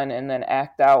a gun and then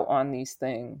act out on these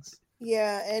things.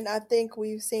 Yeah, and I think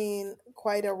we've seen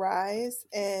quite a rise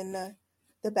in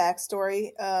the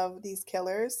backstory of these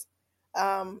killers,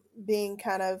 being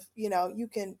kind of, you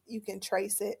can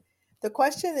trace it. The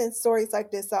question in stories like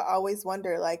this, I always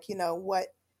wonder, like, what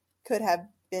could have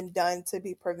been done to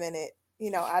be prevented.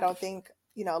 I don't think,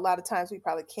 a lot of times we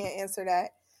probably can't answer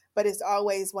that, but it's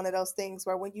always one of those things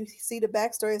where when you see the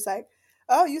backstory, it's like,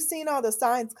 oh, you've seen all the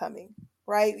signs coming,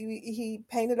 right? He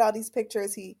painted all these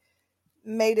pictures. He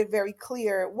made it very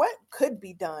clear what could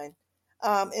be done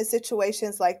in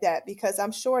situations like that, because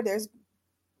I'm sure there's,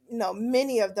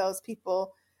 many of those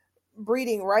people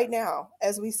breeding right now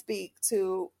as we speak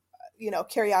to,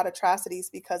 carry out atrocities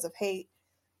because of hate.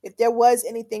 If there was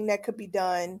anything that could be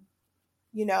done,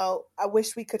 I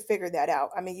wish we could figure that out.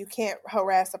 I mean, you can't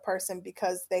harass a person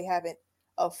because they haven't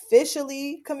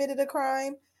officially committed a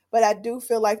crime, but I do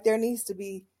feel like there needs to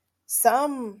be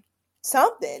something.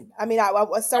 I mean, I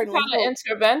certainly some kind of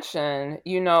intervention.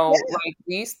 Like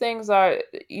these things are.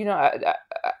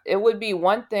 It would be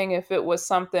one thing if it was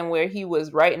something where he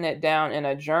was writing it down in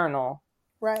a journal,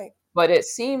 right? But it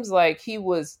seems like he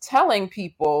was telling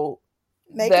people,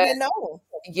 making it known.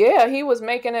 Yeah, he was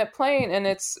making it plain, and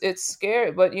it's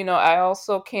scary. But I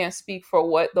also can't speak for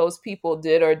what those people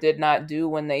did or did not do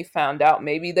when they found out.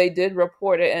 Maybe they did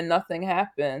report it and nothing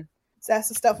happened. So that's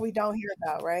the stuff we don't hear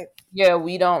about, right? Yeah,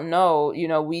 we don't know.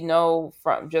 We know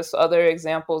from just other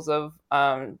examples of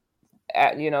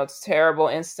terrible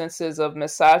instances of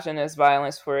misogynist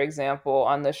violence. For example,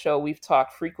 on the show, we've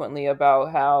talked frequently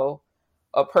about how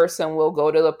a person will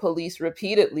go to the police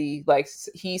repeatedly, like,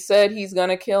 he said he's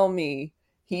gonna kill me.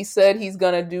 He said he's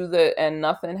going to do that, and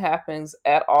nothing happens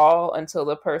at all until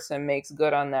the person makes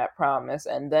good on that promise.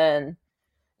 And then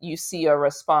you see a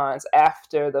response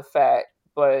after the fact.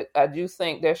 But I do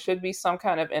think there should be some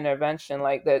kind of intervention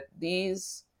like that.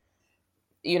 These,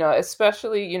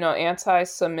 especially,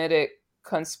 anti-Semitic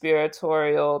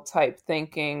conspiratorial type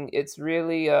thinking, it's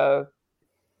really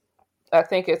I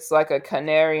think it's like a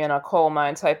canary in a coal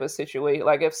mine type of situation.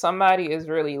 Like if somebody is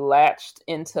really latched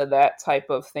into that type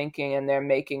of thinking and they're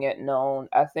making it known,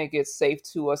 I think it's safe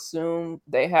to assume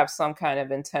they have some kind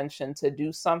of intention to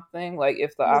do something, like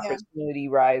if the opportunity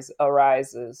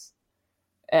arises.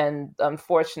 And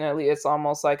unfortunately, it's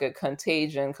almost like a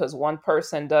contagion, because one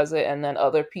person does it and then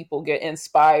other people get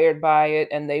inspired by it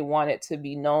and they want it to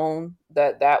be known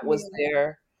that that was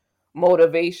their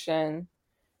motivation.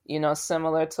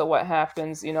 Similar to what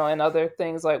happens, in other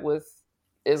things like with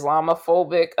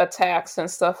Islamophobic attacks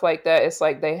and stuff like that. It's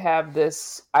like they have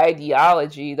this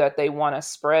ideology that they want to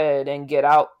spread and get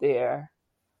out there.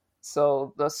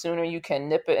 So the sooner you can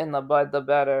nip it in the bud, the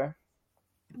better.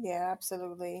 Yeah,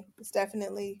 absolutely. It's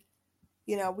definitely,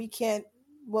 we can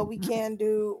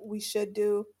do, we should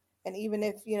do. And even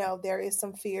if, there is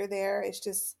some fear there, I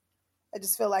just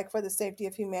feel like for the safety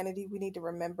of humanity, we need to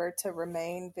remember to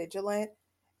remain vigilant.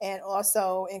 And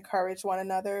also encourage one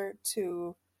another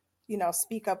to,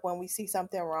 speak up when we see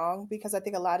something wrong. Because I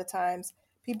think a lot of times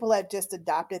people have just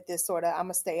adopted this sort of, I'm going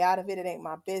to stay out of it. It ain't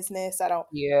my business. I don't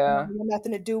have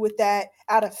nothing to do with that,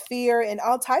 out of fear and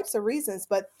all types of reasons.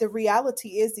 But the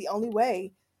reality is the only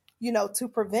way, to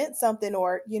prevent something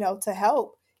or, to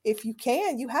help, if you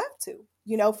can, you have to.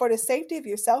 for the safety of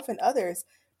yourself and others,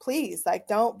 please, like,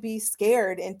 don't be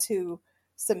scared into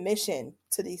submission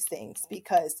to these things,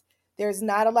 because there's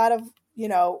not a lot of,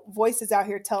 voices out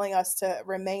here telling us to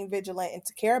remain vigilant and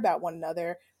to care about one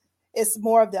another. It's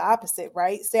more of the opposite,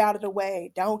 right? Stay out of the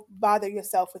way. Don't bother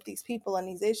yourself with these people and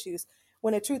these issues.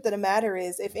 When the truth of the matter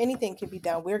is, if anything can be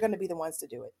done, we're going to be the ones to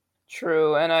do it.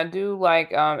 True, and I do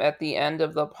like at the end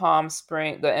of the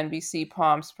NBC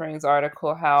Palm Springs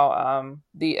article, how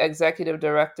the executive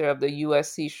director of the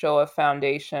USC Shoah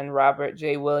Foundation, Robert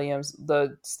J. Williams,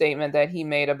 the statement that he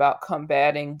made about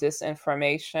combating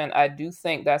disinformation. I do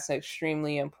think that's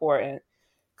extremely important,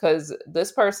 because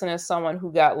this person is someone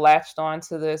who got latched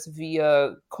onto this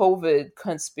via COVID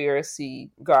conspiracy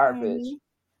garbage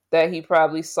that he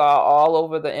probably saw all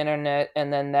over the internet,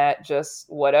 and then that just,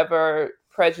 whatever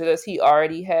prejudice he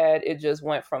already had, it just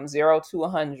went from 0 to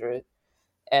 100.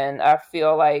 And I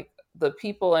feel like the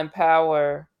people in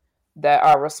power that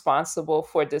are responsible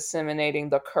for disseminating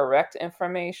the correct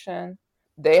information,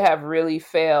 they have really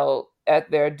failed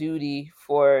at their duty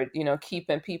for,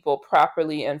 keeping people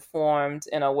properly informed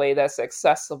in a way that's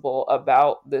accessible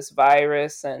about this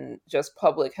virus and just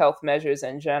public health measures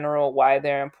in general, why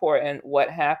they're important, what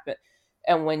happened.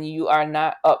 And when you are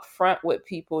not upfront with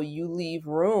people, you leave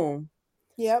room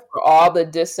for all the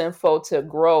disinfo to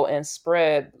grow and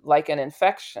spread like an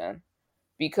infection,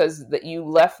 because you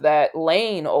left that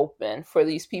lane open for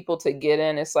these people to get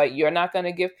in. It's like, you're not going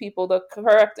to give people the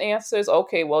correct answers.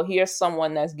 Okay, well, here's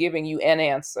someone that's giving you an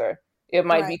answer. It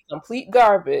might be complete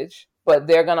garbage, but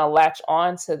they're going to latch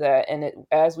on to that. And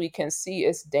as we can see,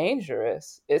 it's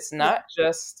dangerous. It's not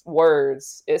just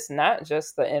words. It's not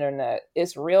just the internet.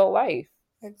 It's real life.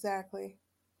 Exactly.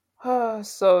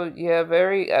 So yeah,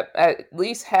 very at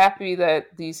least happy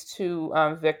that these two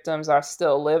victims are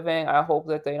still living. I hope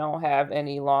that they don't have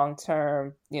any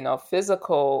long-term,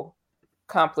 physical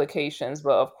complications.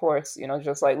 But of course,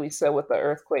 just like we said with the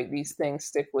earthquake, these things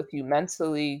stick with you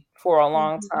mentally for a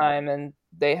long time, and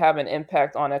they have an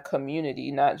impact on a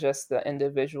community, not just the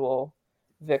individual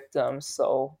victims.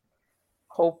 So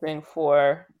hoping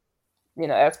for,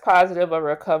 as positive a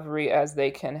recovery as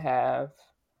they can have.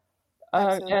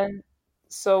 And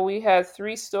so we had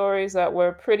 3 stories that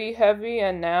were pretty heavy,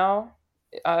 and now,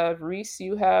 Reese,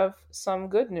 you have some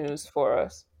good news for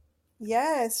us.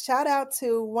 Yes, shout out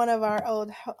to one of our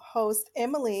old hosts,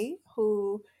 Emily,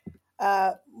 who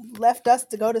left us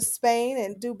to go to Spain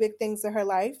and do big things in her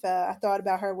life. I thought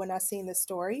about her when I seen this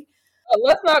story.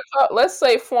 Let's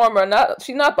say former.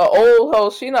 She's not the old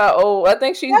host. She's not old. I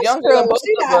think she's younger than both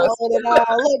of us. Old at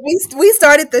all. Look, we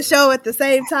started the show at the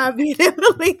same time, me and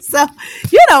Emily. So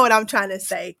you know what I'm trying to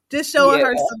say. Just showing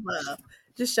her some love.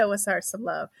 Just showing her some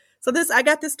love. So I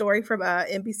got this story from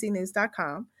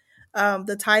NBCnews.com.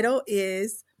 The title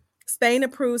is Spain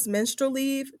approves menstrual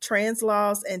leave, trans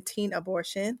laws, and teen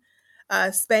abortion.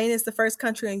 Spain is the first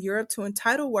country in Europe to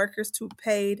entitle workers to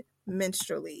paid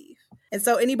menstrual leave. And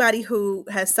so anybody who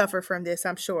has suffered from this,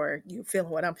 I'm sure you're feeling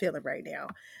what I'm feeling right now.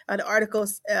 The article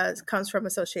comes from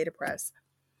Associated Press.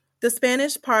 The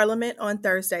Spanish Parliament on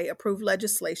Thursday approved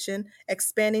legislation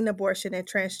expanding abortion and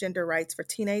transgender rights for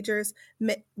teenagers,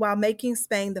 while making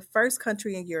Spain the first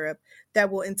country in Europe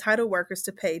that will entitle workers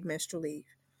to paid menstrual leave.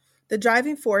 The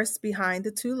driving force behind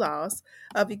the 2 laws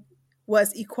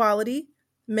was Equality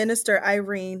Minister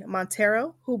Irene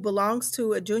Montero, who belongs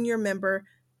to the junior member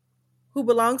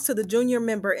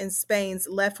in Spain's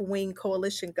left-wing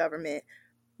coalition government,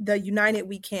 the United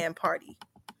We Can Party.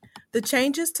 The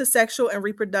changes to sexual and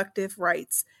reproductive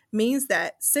rights means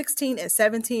that 16 and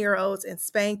 17-year-olds in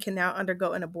Spain can now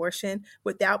undergo an abortion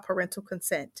without parental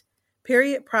consent.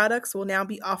 Period products will now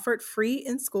be offered free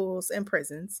in schools and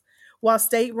prisons, while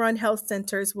state-run health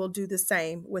centers will do the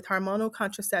same with hormonal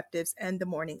contraceptives and the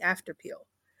morning after pill.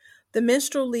 The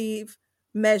menstrual leave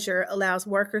measure allows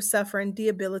workers suffering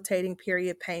debilitating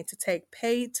period pain to take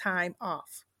paid time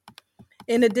off.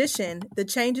 In addition, the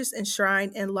changes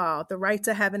enshrine in law the right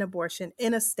to have an abortion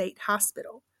in a state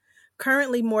hospital.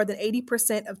 Currently, more than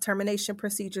 80% of termination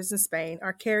procedures in Spain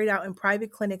are carried out in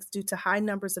private clinics due to high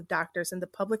numbers of doctors in the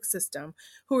public system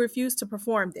who refuse to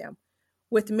perform them,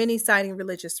 with many citing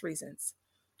religious reasons.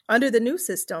 Under the new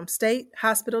system, state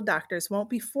hospital doctors won't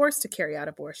be forced to carry out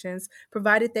abortions,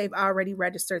 provided they've already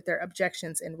registered their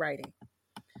objections in writing.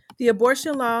 The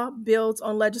abortion law builds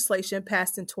on legislation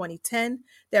passed in 2010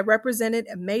 that represented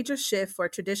a major shift for a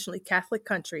traditionally Catholic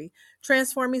country,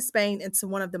 transforming Spain into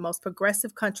one of the most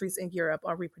progressive countries in Europe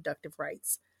on reproductive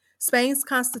rights. Spain's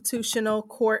Constitutional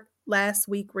Court last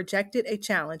week rejected a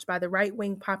challenge by the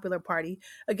right-wing Popular Party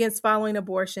against following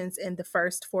abortions in the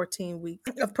first 14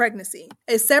 weeks of pregnancy.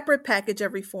 A separate package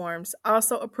of reforms,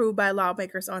 also approved by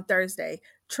lawmakers on Thursday,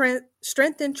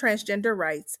 strengthened transgender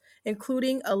rights,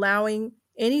 including allowing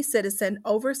any citizen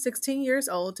over 16 years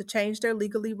old to change their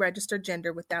legally registered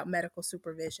gender without medical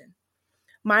supervision.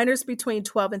 Minors between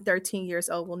 12 and 13 years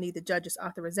old will need the judge's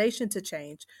authorization to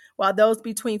change, while those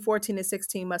between 14 and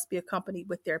 16 must be accompanied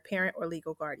with their parent or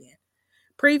legal guardian.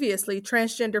 Previously,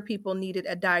 transgender people needed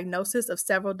a diagnosis of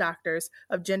several doctors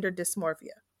of gender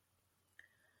dysmorphia.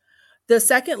 The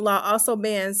second law also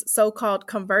bans so-called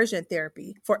conversion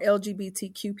therapy for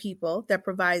LGBTQ people that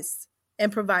provides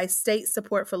state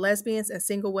support for lesbians and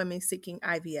single women seeking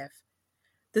IVF.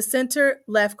 The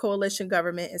center-left coalition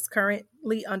government is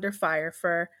currently under fire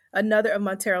for another of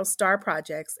Montero's star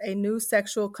projects, a new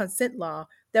sexual consent law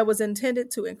that was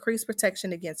intended to increase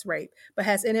protection against rape, but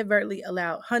has inadvertently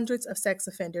allowed hundreds of sex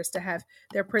offenders to have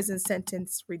their prison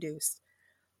sentence reduced.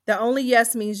 The Only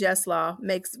Yes Means Yes law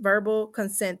makes verbal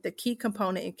consent the key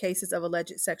component in cases of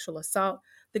alleged sexual assault.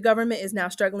 The government is now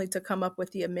struggling to come up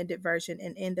with the amended version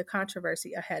and end the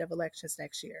controversy ahead of elections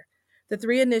next year. The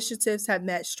three initiatives have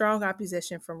met strong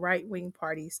opposition from right-wing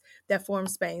parties that form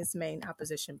Spain's main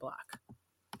opposition bloc.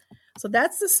 So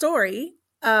that's the story.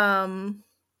 Quite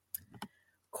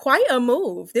a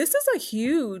move. This is a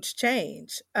huge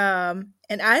change. And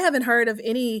I haven't heard of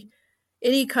any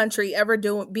country ever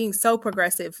being so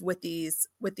progressive with these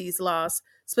laws.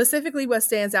 Specifically, what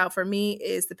stands out for me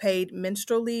is the paid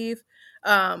menstrual leave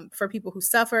for people who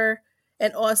suffer,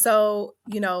 and also,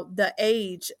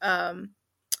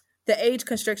 the age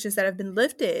constrictions that have been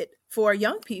lifted for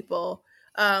young people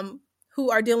who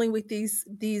are dealing with these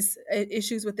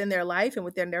issues within their life and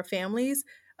within their families.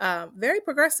 Very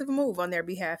progressive move on their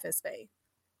behalf in Spain.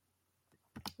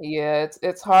 Yeah,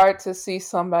 it's hard to see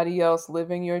somebody else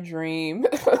living your dream.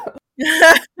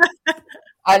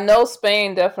 I know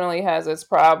Spain definitely has its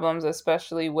problems,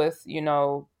 especially with,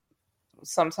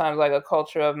 sometimes like a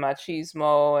culture of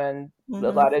machismo and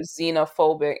a lot of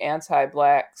xenophobic,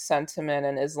 anti-Black sentiment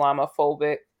and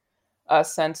Islamophobic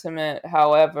sentiment.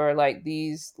 However, like,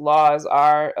 these laws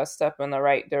are a step in the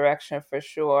right direction for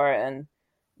sure. And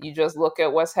you just look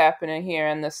at what's happening here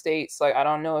in the States. Like, I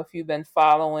don't know if you've been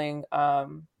following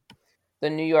the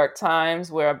New York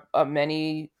Times, where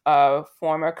many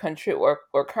former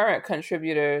or current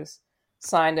contributors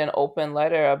signed an open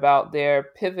letter about their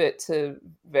pivot to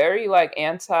very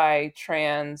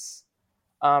anti-trans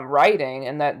writing,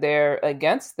 and that they're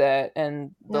against that.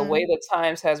 And the way the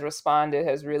Times has responded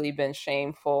has really been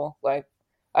shameful. Like,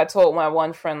 I told my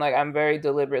one friend, I'm very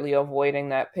deliberately avoiding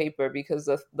that paper because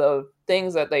the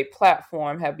things that they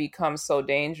platform have become so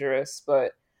dangerous.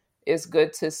 But it's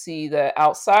good to see that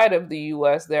outside of the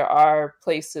U.S., there are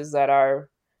places that are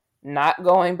not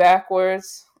going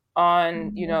backwards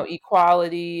on,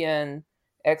 equality and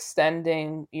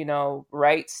extending,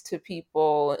 rights to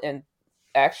people, and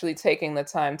actually taking the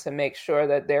time to make sure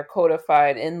that they're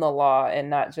codified in the law and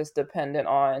not just dependent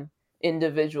on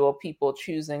individual people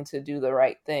choosing to do the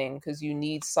right thing, because you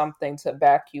need something to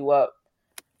back you up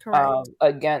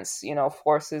against,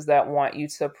 forces that want you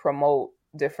to promote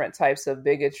different types of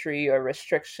bigotry or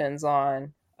restrictions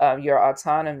on your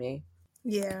autonomy.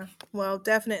 Yeah, well,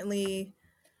 definitely.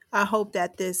 I hope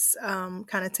that this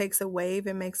kind of takes a wave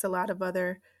and makes a lot of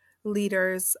other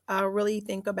leaders really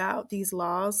think about these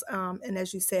laws. And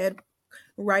as you said,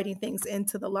 writing things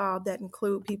into the law that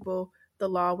include people the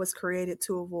law was created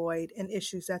to avoid and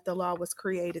issues that the law was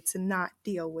created to not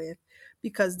deal with,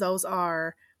 because those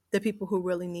are the people who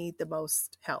really need the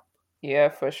most help. Yeah,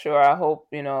 for sure. I hope,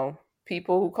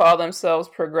 people who call themselves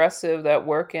progressive that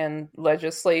work in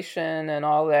legislation and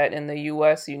all that in the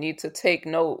U.S., you need to take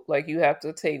note. You have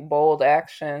to take bold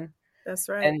action. That's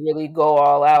right. And really go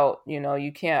all out.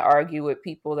 You can't argue with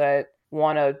people that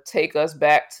want to take us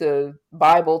back to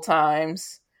Bible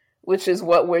times, which is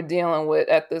what we're dealing with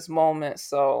at this moment.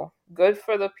 So good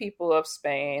for the people of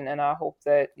Spain. And I hope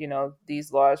that,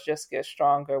 these laws just get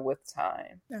stronger with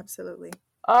time. Absolutely.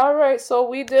 All right, so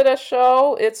we did a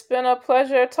show. It's been a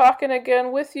pleasure talking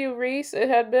again with you, Reese. It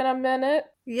had been a minute.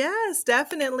 Yes,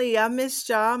 definitely. I missed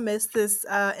y'all, missed this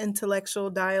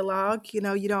intellectual dialogue. You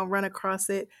don't run across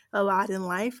it a lot in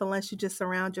life unless you just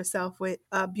surround yourself with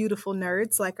beautiful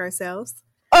nerds like ourselves.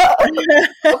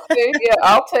 Okay, yeah,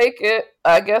 I'll take it.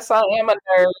 I guess I am a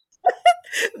nerd.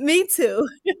 Me too.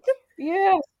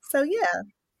 Yeah. So yeah,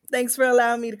 thanks for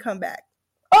allowing me to come back.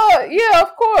 Yeah,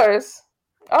 of course.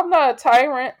 I'm not a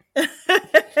tyrant.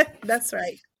 That's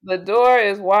right. The door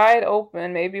is wide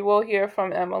open. Maybe we'll hear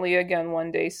from Emily again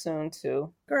one day soon,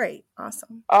 too. Great.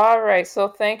 Awesome. All right. So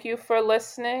thank you for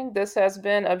listening. This has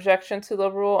been Objection to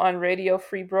the Rule on Radio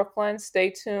Free Brooklyn. Stay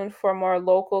tuned for more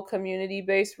local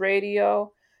community-based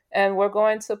radio. And we're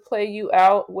going to play you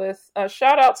out with a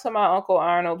shout out to my Uncle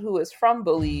Arnold, who is from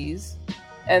Belize.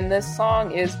 And this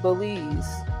song is Belize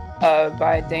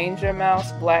by Danger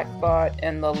Mouse, Black Thought,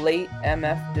 and the late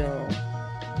MF Doom.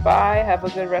 Bye. Have a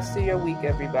good rest of your week,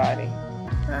 everybody.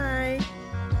 Bye.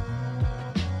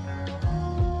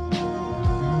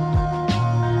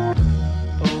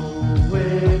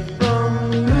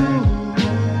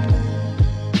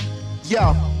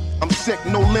 Yo, I'm sick,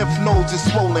 no lymph nodes is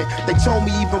swollen. They told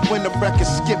me even when the record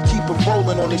skip, keep it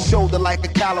rolling on his shoulder like a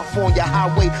California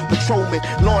highway patrolman.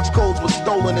 Launch codes were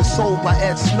stolen and sold by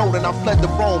Ed Snowden. I fled to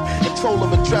Rome and told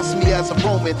him address me as a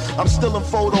Roman. I'm still in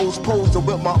photos posing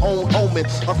with my own omen.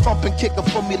 A thumping kicker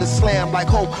for me to slam like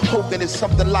Hulk Hogan is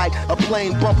something like a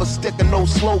plain bumper sticker, no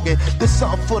slogan. This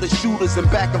something for the shooters and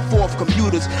back and forth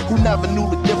commuters who never knew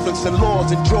the difference in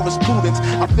laws and jurisprudence.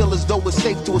 I feel as though it's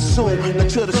safe to assume that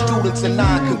to the students and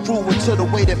non-congruent to the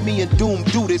way that me and Doom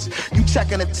do this. You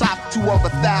checking the top 2 of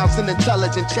 1,000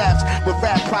 intelligent chaps with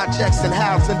rap projects and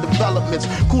housing developments.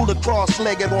 Cooler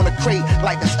cross-legged on a crate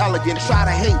like it's elegant. Try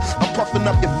to hate, I'm puffing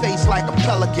up your face like a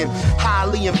pelican.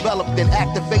 Highly enveloped and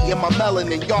activating my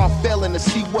melanin. Y'all failing to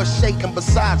see what's shaking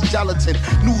besides gelatin.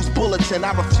 News bulletin,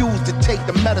 I refuse to take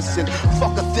the medicine.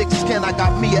 Fuck a thick skin, I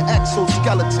got me an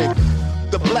exoskeleton.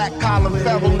 The black column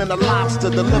feral and a lobster.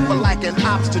 Deliver like an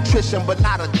obstetrician but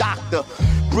not a doctor.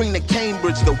 Bring the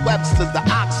Cambridge, the Websters, the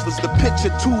Oxfords. The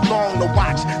picture too long to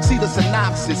watch. See the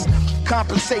synopsis.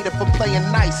 Compensated for playing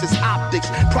nice as optics.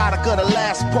 Product of the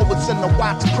last poets and the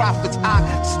Watts prophets. I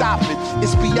stop it.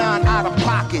 It's beyond out of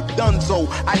pocket. Dunzo.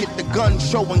 I hit the gun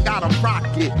show and got a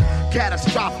rocket.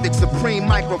 Catastrophic, supreme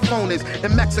microphonist.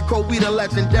 In Mexico, we the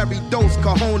legendary Dos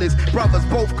Cajones. Brothers,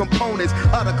 both components.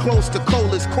 Utter close to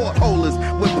colas, court holders.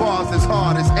 With bars as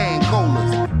hard as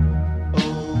Angolas.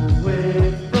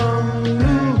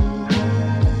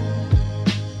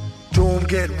 Doom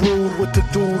get rude with the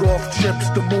dude off chips.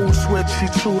 The mood switch, he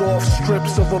chewed off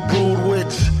strips of a brood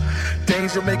witch.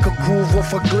 Danger make a groove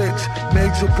off a glitch.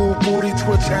 Major boo booty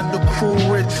twitch and the crew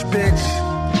rich bitch.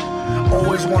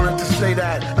 Always wanted to say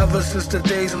that ever since the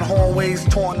days in hallways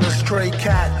taunting a stray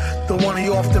cat. The one he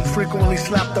often frequently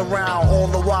slapped around. All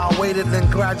the while waited and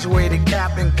graduated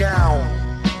cap and gown.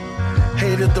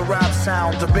 Hated the rap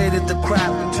sound, debated the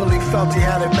crap until he felt he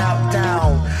had it mapped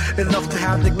down. Enough to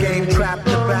have the game trapped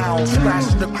and bound.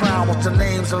 Scratching the crown with the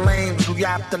names of lames who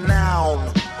yapped the noun.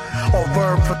 Or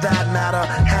verb for that matter.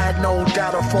 Had no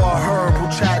data for a herb who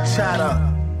chatter.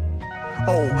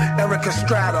 Oh, Eric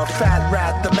Estrada, fat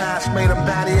rat, the mask made him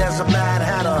batty as a Mad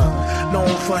Hatter.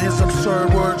 Known for his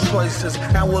absurd word choices,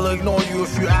 and will ignore you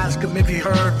if you ask him if he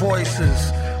heard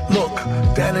voices. Look,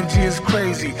 the energy is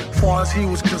crazy. Far as he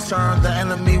was concerned, the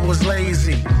enemy was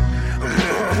lazy.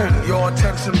 Your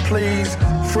attention please,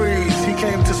 freeze. He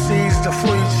came to seize the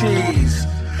free cheese.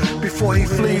 Before he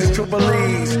flees to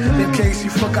Belize, in case he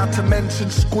forgot to mention,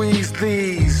 squeeze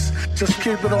these. Just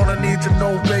keep it on a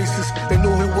need-to-know basis. They knew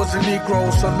he was a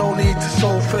Negro, so no need to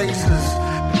show faces.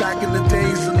 Back in the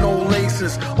days of no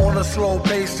laces, on a slow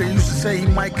pace, they used to say he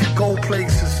might could go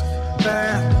places.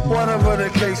 Man, whatever the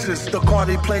case is, the card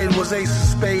he played was ace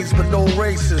of spades, but no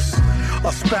races.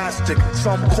 A spastic,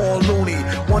 some call loony.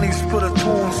 When he spit a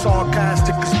tune,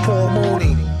 sarcastic as Paul Mooney.